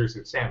character is Zero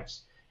Suit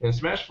Samus. In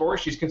Smash 4,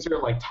 she's considered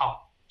like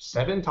top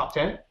 7, top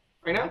 10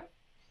 right now.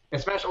 In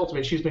Smash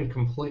Ultimate, she's been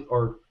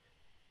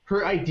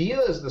her idea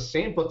is the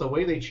same, but the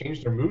way they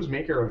changed her moves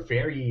make her a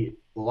very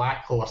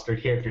lackluster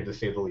character, to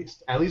say the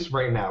least. At least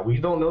right now. We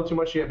don't know too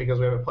much yet because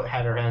we haven't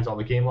had our hands on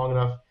the game long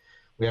enough.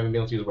 We haven't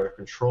been able to use better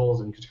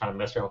controls and just kind of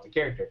mess around with the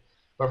character.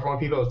 But from what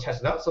people have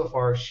tested out so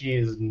far, she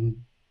is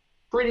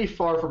pretty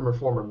far from her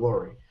former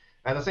glory.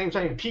 At the same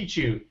time,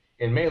 Pichu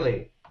in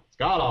Melee, it's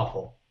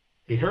god-awful.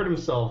 He hurt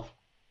himself,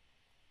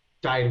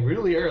 died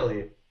really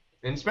early.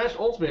 In Smash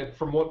Ultimate,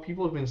 from what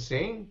people have been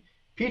saying,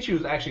 Pichu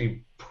is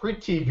actually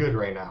pretty good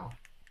right now.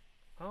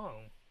 Oh.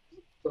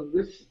 So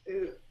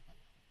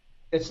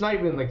it's not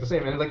even like the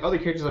same. And like other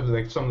characters have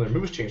like some of their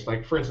moves changed.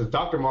 Like for instance,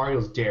 Dr.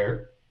 Mario's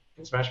Dare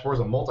in Smash 4 is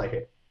a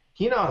multi-hit.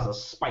 He now has a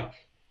spike.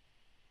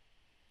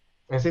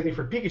 And same thing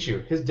for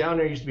Pikachu. His down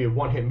air used to be a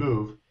one-hit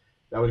move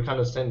that would kind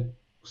of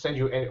send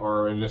you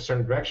in a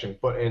certain direction.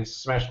 But in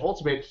Smash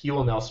Ultimate, he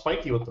will now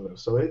spike you with the move.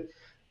 So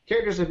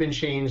characters have been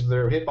changed.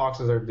 Their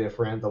hitboxes are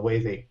different. The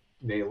way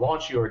they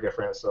launch you are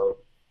different. So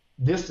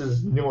this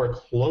is nowhere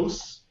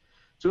close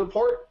to a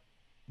port.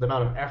 The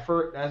amount of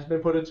effort that has been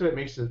put into it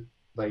makes it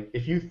like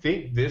if you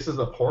think this is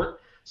a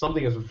port,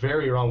 something is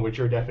very wrong with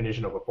your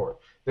definition of a port.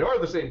 They are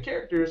the same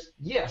characters,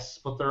 yes,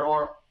 but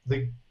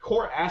the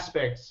core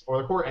aspects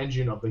or the core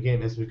engine of the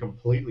game has been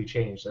completely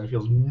changed and it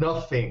feels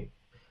nothing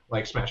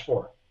like Smash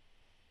 4.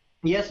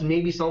 Yes,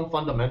 maybe some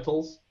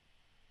fundamentals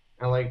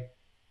and like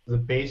the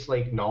base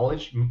like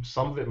knowledge,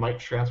 some of it might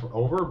transfer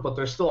over, but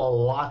there's still a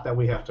lot that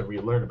we have to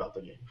relearn about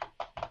the game.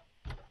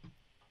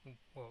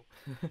 Well,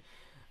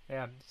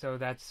 yeah, so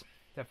that's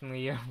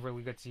definitely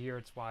really good to hear.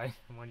 It's why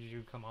I wanted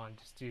you to come on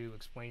just to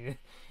explain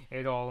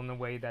it all in a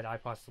way that I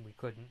possibly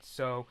couldn't.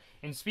 So,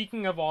 and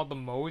speaking of all the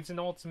modes in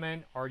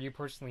Ultimate, are you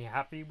personally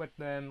happy with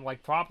them?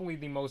 Like, probably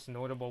the most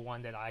notable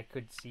one that I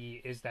could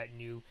see is that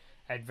new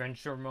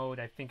adventure mode.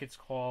 I think it's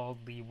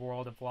called the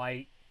World of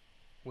Light,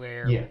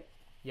 where...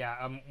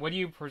 Yeah, what do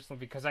you personally...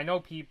 Because I know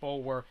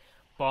people were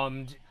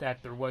bummed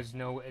that there was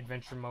no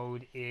adventure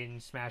mode in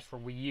Smash for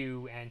Wii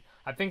U, and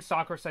I think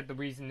Sakurai said the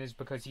reason is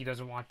because he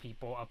doesn't want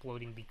people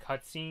uploading the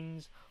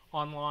cutscenes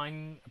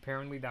online.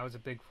 Apparently that was a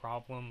big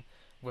problem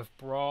with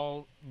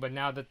Brawl, but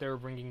now that they're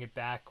bringing it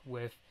back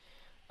with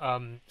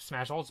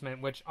Smash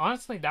Ultimate, which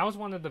honestly that was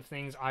one of the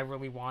things I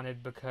really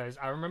wanted, because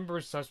I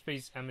remember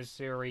Subspace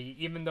Emissary,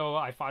 even though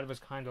I thought it was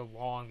kind of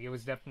long, it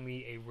was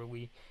definitely a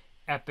really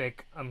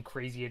epic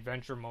crazy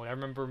adventure mode. I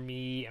remember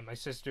me and my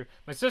sister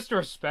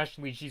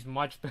especially, she's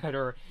much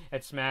better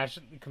at Smash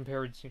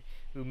compared to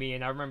me,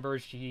 and I remember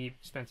she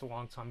spent a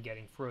long time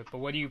getting through it. But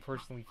what do you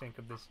personally think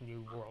of this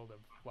new World of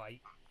Light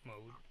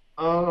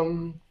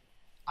mode?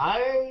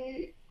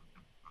 I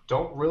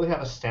don't really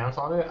have a stance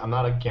on it. I'm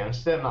not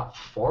against it, I'm not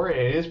for it.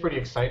 It is pretty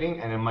exciting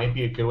and it might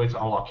be a good way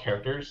to unlock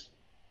characters,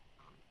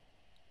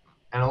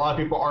 and a lot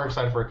of people are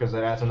excited for it because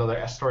it adds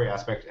another story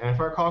aspect. And if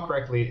I recall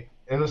correctly,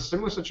 in a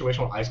similar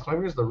situation with Ice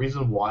Climbers, the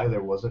reason why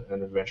there wasn't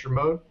an adventure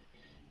mode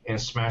in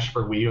Smash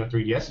for Wii U and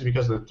 3DS is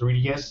because the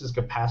 3DS's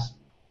capacity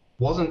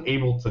wasn't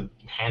able to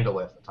handle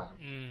it at the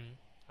time.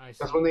 I see.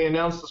 Because when they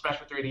announced the Smash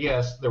for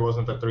 3DS, there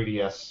wasn't the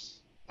 3DS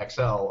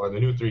XL or the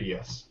new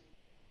 3DS.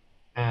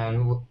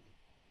 And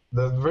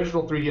the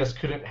original 3DS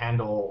couldn't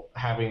handle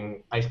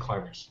having ice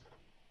climbers.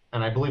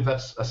 And I believe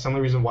that's a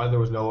similar reason why there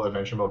was no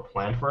adventure mode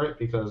planned for it,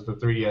 because the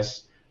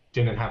 3DS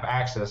didn't have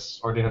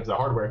access or didn't have the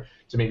hardware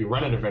to maybe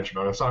run an adventure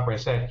mode. And Sakurai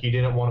said he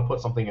didn't want to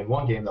put something in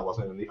one game that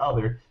wasn't in the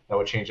other that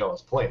would change how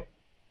it's played.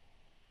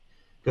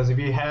 Because if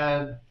you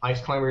had ice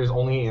climbers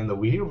only in the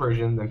Wii U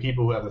version, then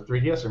people who have the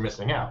 3DS are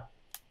missing out,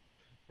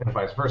 and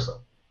vice versa.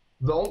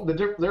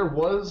 There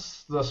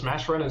was the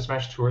Smash Run and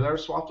Smash Tour that were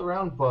swapped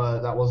around, but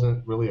that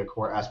wasn't really a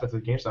core aspect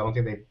of the game, so I don't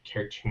think they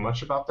cared too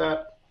much about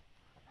that.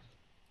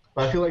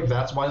 But I feel like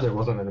that's why there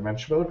wasn't an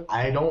adventure mode.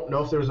 I don't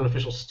know if there was an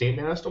official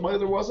statement as to why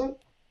there wasn't,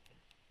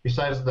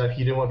 besides that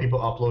he didn't want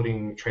people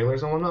uploading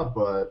trailers and whatnot,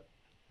 but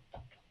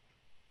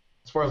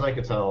as far as I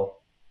could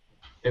tell,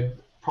 it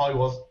probably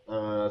was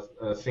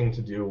a thing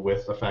to do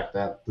with the fact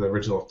that the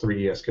original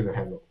 3DS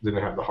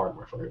didn't have the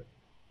hardware for it.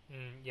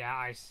 Yeah,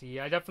 I see.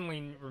 I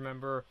definitely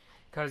remember,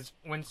 because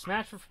when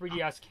Smash for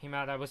 3DS came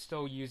out, I was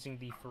still using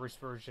the first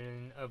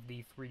version of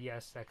the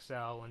 3DS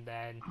XL, and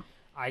then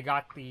I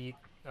got the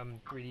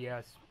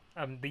 3DS,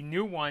 the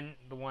new one,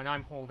 the one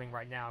I'm holding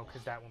right now,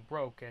 because that one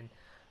broke, and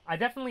I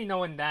definitely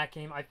know in that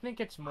game, I think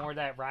it's more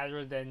that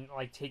rather than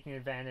like taking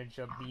advantage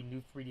of the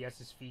new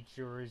 3DS's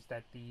features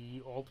that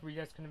the old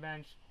 3DS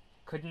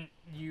couldn't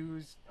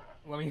use,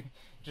 let me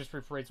just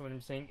rephrase what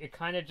I'm saying, it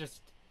kind of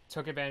just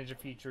took advantage of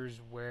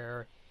features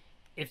where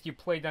if you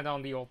played that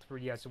on the old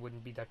 3DS, it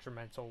wouldn't be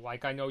detrimental.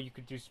 Like, I know you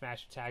could do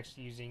smash attacks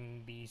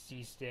using the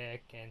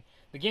C-Stick, and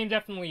the game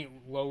definitely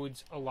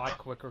loads a lot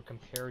quicker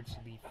compared to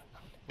the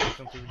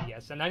original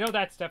 3DS. And I know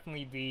that's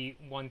definitely the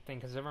one thing,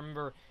 because I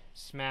remember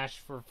Smash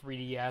for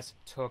 3DS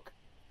took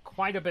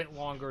quite a bit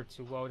longer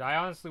to load. I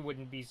honestly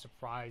wouldn't be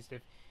surprised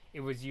if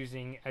it was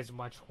using as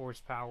much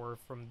horsepower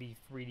from the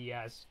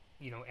 3DS,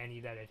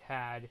 any that it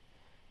had,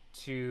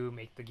 to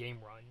make the game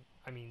run.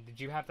 I mean, did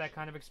you have that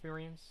kind of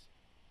experience?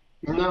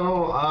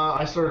 No,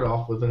 I started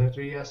off with an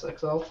 3DS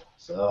XL,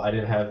 so I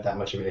didn't have that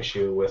much of an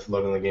issue with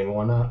loading the game and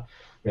whatnot.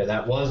 Yeah,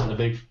 that was a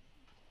big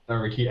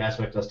or a key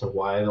aspect as to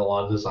why a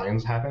lot of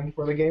designs happened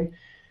for the game.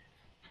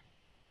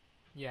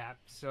 Yeah,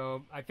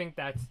 so I think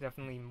that's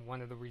definitely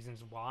one of the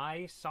reasons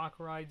why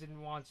Sakurai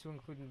didn't want to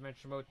include an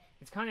adventure mode.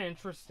 It's kind of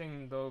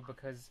interesting, though,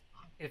 because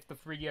if the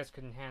 3DS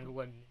couldn't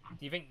handle it,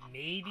 do you think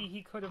maybe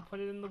he could have put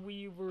it in the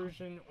Wii U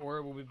version, or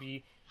it would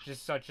be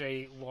just such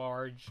a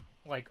large,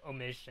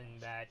 omission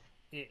that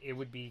it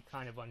would be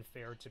kind of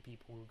unfair to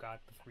people who got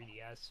the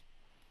 3DS?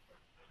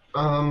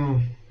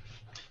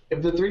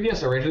 If the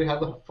 3DS originally had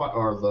the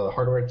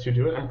hardware to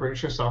do it, I'm pretty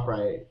sure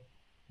Sakurai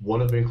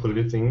would have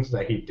included things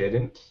that he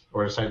didn't,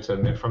 or decided to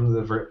omit from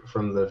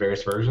the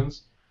various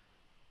versions.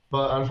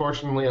 But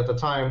unfortunately, at the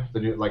time,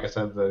 like I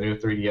said, the new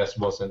 3DS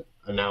wasn't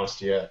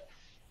announced yet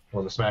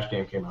when the Smash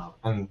game came out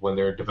and when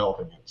they were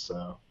developing it.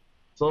 So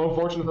it's a little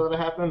unfortunate that it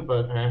happened,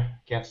 but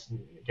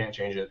can't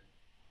change it.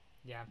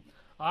 Yeah.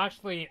 I'll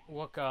actually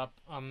look up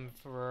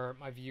for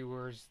my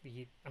viewers.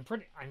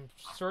 I'm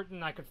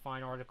certain I could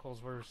find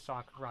articles where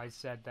Sakurai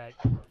said that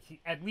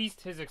at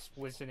least his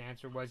explicit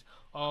answer was,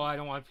 "Oh, I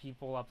don't want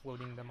people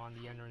uploading them on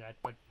the internet."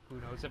 But who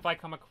knows? If I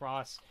come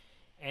across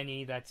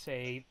any that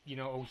say,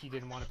 oh, he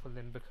didn't want to put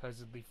them because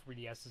of the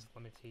 3DS's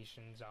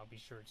limitations, I'll be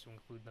sure to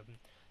include them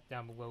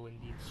down below in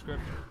the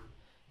description.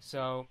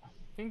 So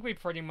I think we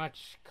pretty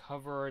much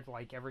covered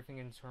everything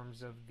in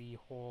terms of the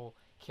whole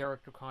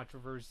character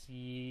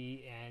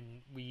controversy,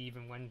 and we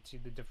even went to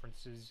the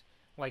differences,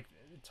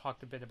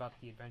 talked a bit about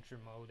the adventure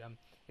mode.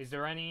 Is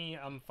there any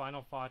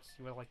final thoughts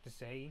you would like to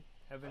say,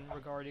 Evan,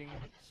 regarding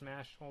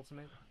Smash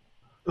Ultimate?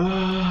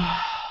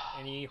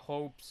 Any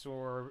hopes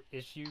or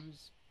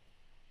issues?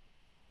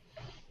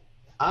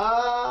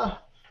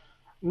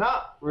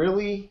 Not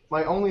really.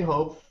 My only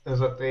hope is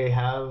that they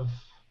have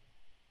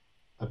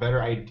a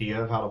better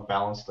idea of how to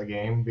balance the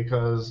game,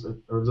 because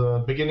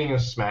the beginning of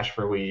Smash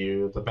for Wii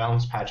U, the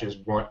balance patches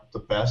weren't the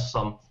best.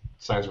 Some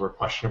signs were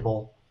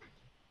questionable.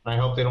 And I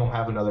hope they don't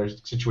have another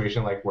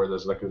situation where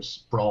there's a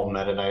Brawl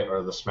Meta Knight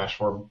or the Smash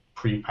 4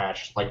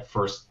 pre-patch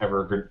first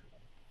ever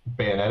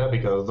Bayonetta,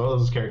 because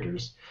those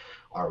characters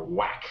are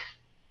whack.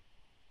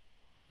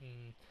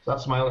 So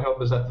that's my only hope,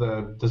 is that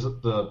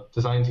the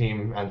design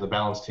team and the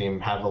balance team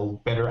have a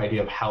better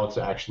idea of how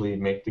to actually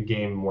make the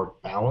game more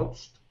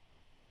balanced.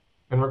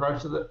 In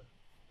regards to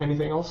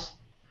anything else,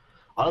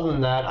 other than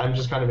that, I'm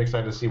just kind of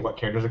excited to see what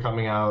characters are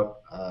coming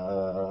out.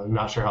 I'm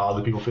not sure how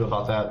other people feel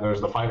about that.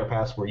 There's the Fighter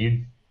Pass where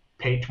you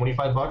pay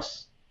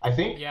 $25, I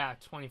think. Yeah,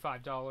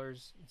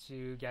 $25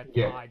 to get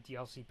 5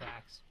 DLC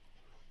packs.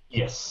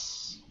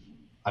 Yes,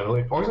 I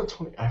believe. Or is it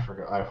 20? I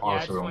forgot. I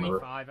honestly don't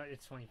remember.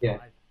 It's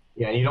 25.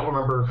 Yeah, and you don't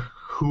remember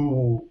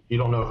you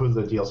don't know who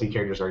the DLC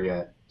characters are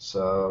yet.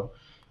 So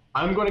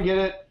I'm going to get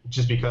it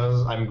just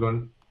because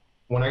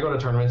when I go to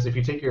tournaments, if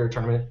you take your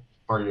tournament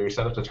or you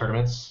set up the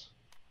tournaments,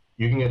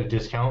 you can get a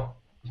discount,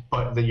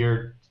 but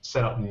your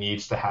setup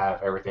needs to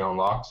have everything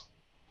unlocked.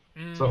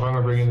 So if I'm gonna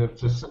I bring it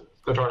see. to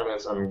the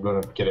tournaments, I'm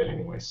gonna get it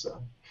anyway.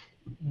 So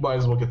might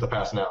as well get the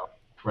pass now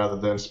rather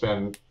than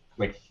spend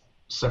like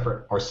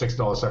separate or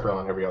 $6 separate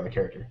on every other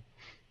character.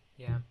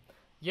 Yeah.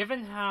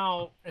 Given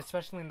how,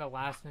 especially in the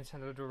last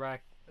Nintendo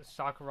Direct,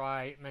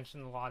 Sakurai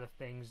mentioned a lot of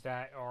things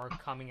that are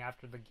coming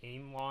after the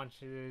game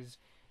launches.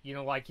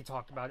 Like he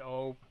talked about,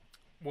 oh,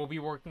 we'll be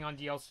working on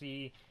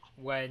DLC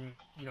when,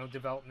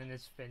 development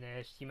is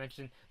finished. He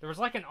mentioned there was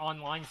like an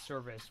online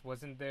service,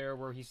 wasn't there,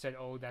 where he said,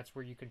 oh, that's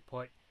where you could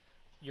put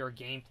your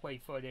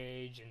gameplay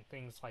footage and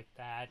things like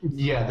that.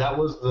 Yeah, So, that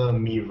was the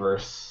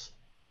Miiverse.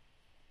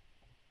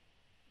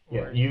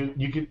 Yeah, or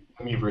you could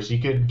Miiverse. You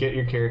could get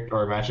your character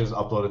or matches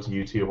uploaded to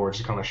YouTube, or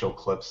just kind of show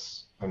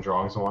clips and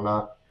drawings and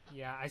whatnot.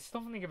 yeah, I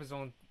still think it was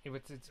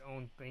its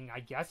own thing. I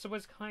guess it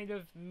was kind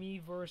of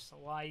Miiverse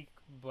like,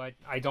 but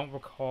I don't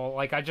recall.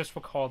 Like, I just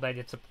recall that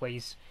it's a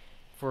place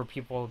for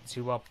people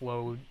to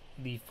upload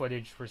the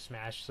footage for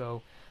Smash.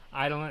 So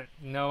I don't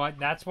know.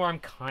 That's where I'm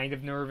kind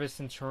of nervous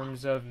in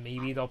terms of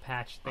maybe they'll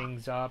patch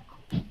things up.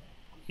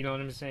 You know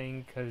what I'm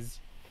saying? Because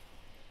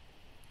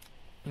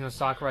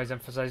Sakurai's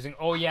emphasizing,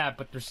 oh yeah,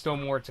 but there's still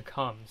more to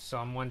come. So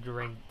I'm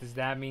wondering, does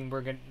that mean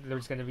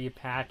there's gonna be a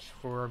patch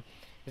for,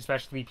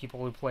 especially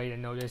people who played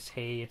and notice,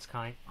 hey, it's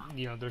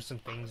there's some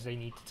things they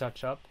need to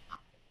touch up.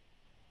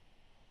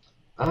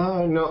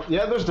 No,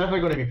 yeah, there's definitely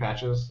going to be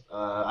patches.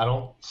 I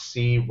don't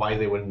see why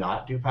they would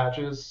not do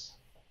patches,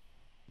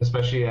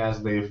 especially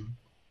as they've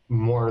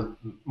more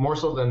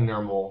so than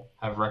normal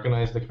have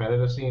recognized the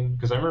competitive scene.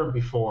 Because I remember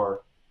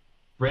before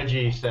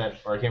Reggie said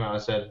or came out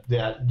and said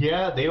that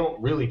yeah, they don't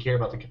really care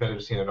about the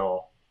competitive scene at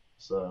all.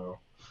 So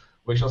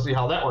we shall see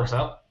how that works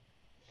out.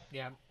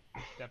 Yeah,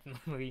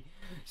 definitely.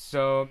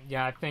 So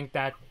yeah, I think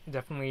that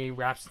definitely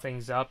wraps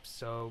things up.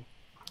 So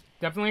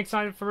definitely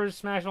excited for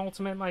Smash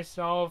Ultimate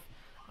myself.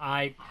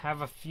 I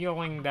have a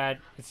feeling that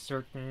it's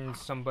certain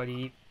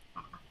somebody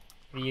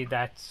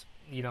that's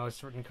a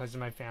certain cousin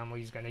of my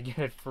family is gonna get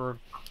it for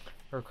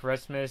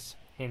Christmas.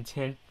 Hint,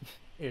 hint.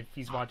 If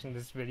he's watching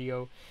this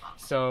video,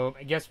 so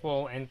I guess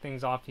we'll end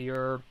things off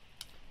here.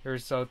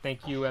 So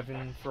thank you,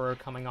 Evan, for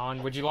coming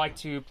on. Would you like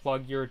to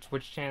plug your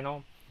Twitch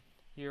channel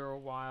here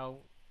while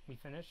we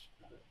finish?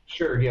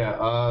 Sure,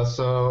 yeah.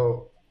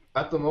 So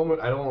at the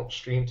moment, I don't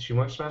stream too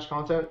much Smash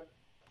content,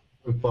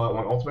 but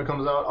when Ultimate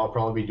comes out, I'll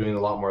probably be doing a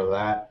lot more of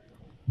that.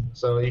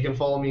 So you can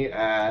follow me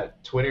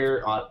at Twitter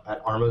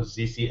at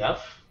ArmaZCF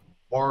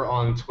or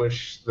on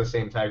Twitch, the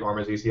same tag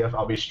ArmaZCF.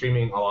 I'll be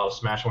streaming a lot of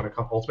Smash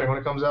Ultimate when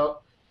it comes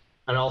out,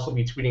 and I'll also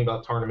be tweeting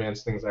about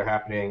tournaments, things that are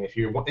happening. If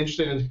you're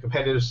interested in the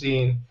competitive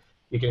scene,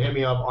 you can hit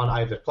me up on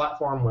either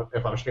platform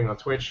if I'm streaming on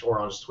Twitch or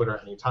on just Twitter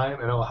at any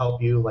time, and I'll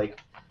help you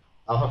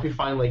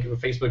find like a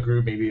Facebook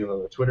group, maybe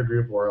a Twitter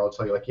group, or I'll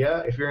tell you like, yeah,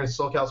 if you're in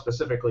SoCal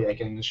specifically, I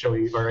can show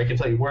you, or I can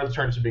tell you where the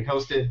tournaments are being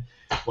hosted,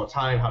 what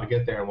time, how to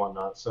get there, and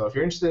whatnot. So if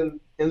you're interested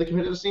in the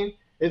competitive scene,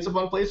 it's a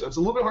fun place. It's a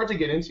little bit hard to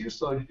get into,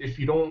 so if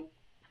you don't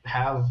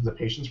have the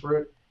patience for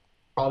it,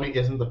 probably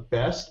isn't the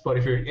best. But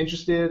if you're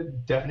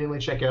interested, definitely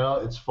check it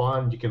out. It's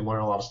fun. You can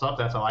learn a lot of stuff.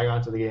 That's how I got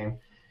into the game.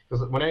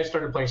 Because when I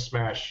started playing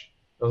Smash,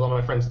 it was on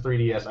my friend's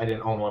 3DS. I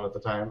didn't own one at the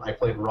time. I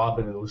played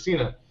Robin and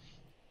Lucina.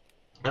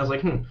 And I was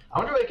like, I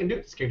wonder what I can do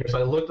with this character. So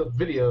I looked up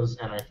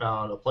videos and I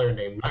found a player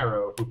named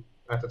Nairo who,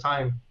 at the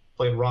time,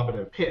 played Robin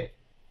and Pit.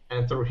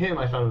 And through him,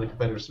 I found the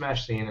competitive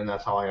Smash scene, and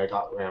that's how I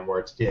got around where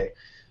it's today.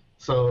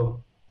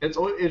 So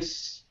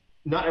it's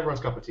not everyone's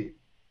cup of tea.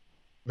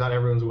 Not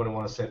everyone's going to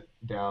want to sit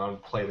down,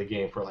 play the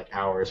game for like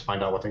hours,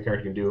 find out what their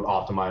character can do,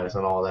 optimize,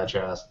 and all that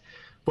jazz.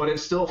 But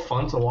it's still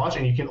fun to watch,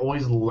 and you can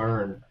always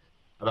learn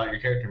about your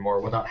character more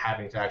without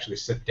having to actually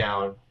sit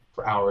down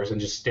for hours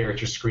and just stare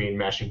at your screen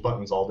mashing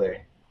buttons all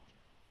day.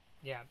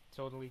 Yeah,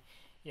 totally.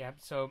 Yeah,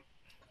 so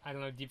I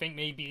don't know. Do you think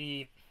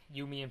maybe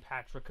you, me, and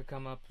Patrick could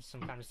come up with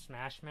some kind of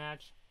Smash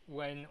match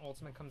when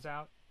Ultimate comes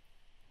out?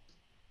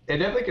 It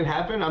definitely can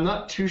happen. I'm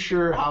not too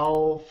sure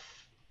how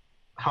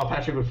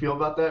Patrick would feel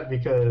about that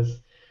because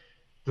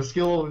the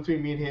skill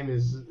between me and him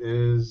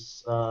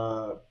is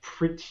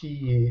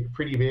pretty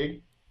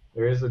big.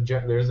 There is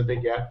a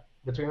big gap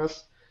between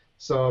us,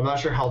 so I'm not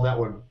sure how that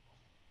would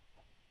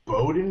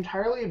bode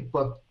entirely.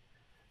 But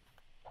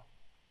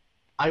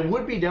I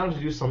would be down to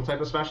do some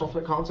type of Smash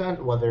Ultimate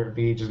content, whether it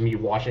be just me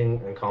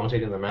watching and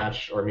commentating the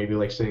match, or maybe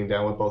like sitting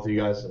down with both of you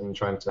guys and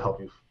trying to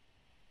help you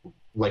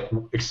like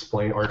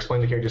explain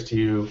the characters to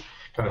you,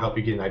 kind of help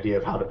you get an idea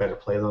of how to better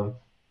play them.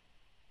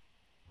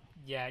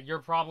 Yeah, you're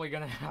probably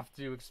gonna have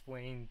to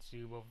explain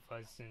to both of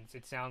us since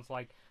it sounds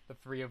like the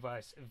three of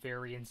us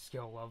vary in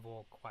skill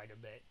level quite a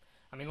bit.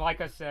 I mean,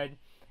 like I said,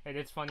 and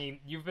it's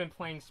funny, you've been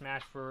playing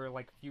Smash for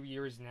like a few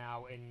years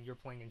now, and you're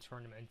playing in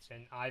tournaments,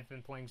 and I've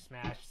been playing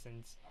Smash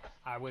since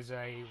I was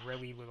a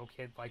really little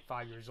kid, like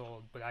 5 years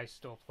old, but I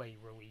still play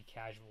really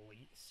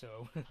casually,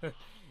 so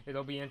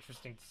it'll be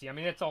interesting to see. I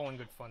mean, it's all in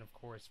good fun, of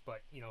course,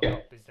 but, Yeah.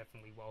 help is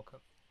definitely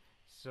welcome.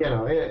 So,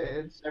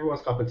 It's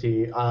everyone's cup of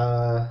tea.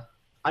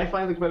 I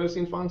find the competitive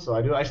scene fun, so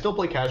I do. I still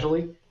play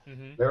casually.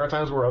 mhm. There are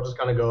times where I'll just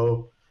kind of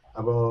go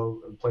I'll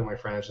go play with my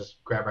friends,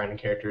 just grab random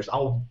characters. A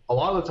lot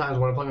of the times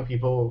when I'm playing with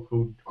people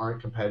who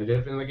aren't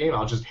competitive in the game,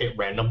 I'll just hit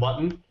random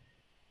button.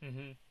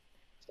 Mm-hmm.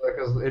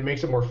 Because it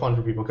makes it more fun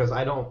for people. Because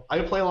I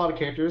play a lot of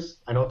characters.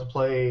 I know how to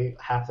play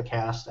half the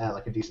cast at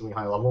like a decently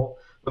high level,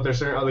 but there's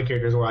certain other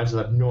characters where I just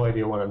have no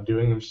idea what I'm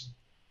doing.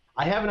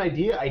 I have an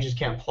idea, I just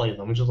can't play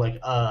them. Which is like,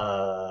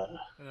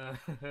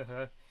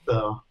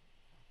 So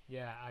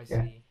Yeah, I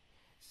yeah, see.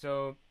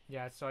 So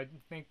yeah, so I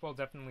think we'll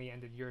definitely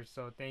end it here.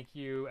 So thank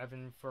you,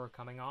 Evan, for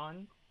coming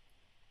on.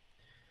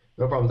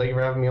 no problem. Thank you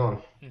for having me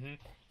on.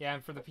 Yeah,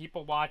 and for the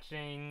people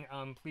watching,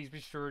 please be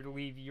sure to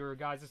leave your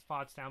guys'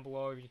 thoughts down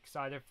below. If you're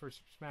excited for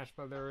Smash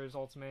Brothers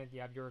Ultimate,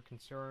 you have your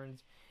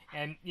concerns,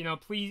 and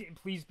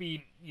please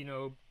be,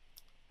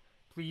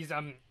 please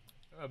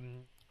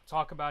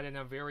talk about it in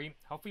a very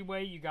healthy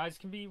way. You guys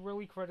can be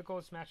really critical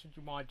of Smash if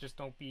you want, just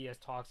don't be as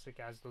toxic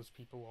as those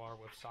people are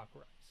with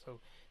Sakurai. So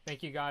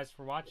thank you guys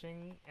for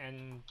watching,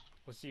 and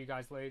we'll see you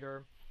guys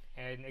later.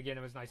 And again,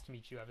 it was nice to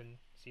meet you, Evan.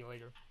 See you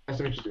later. Nice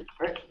to meet you too.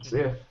 All right, see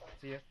ya.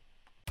 See ya.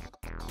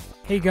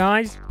 Hey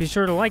guys, be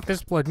sure to like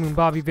this Blood Moon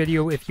Bobby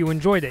video if you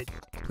enjoyed it.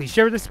 Please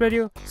share this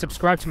video,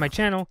 subscribe to my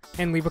channel,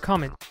 and leave a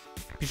comment.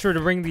 Be sure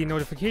to ring the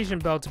notification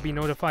bell to be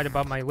notified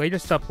about my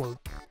latest upload.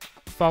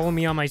 Follow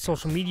me on my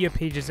social media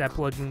pages at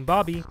Blood Moon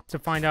Bobby to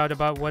find out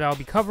about what I'll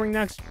be covering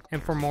next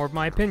and for more of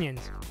my opinions.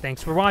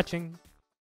 Thanks for watching.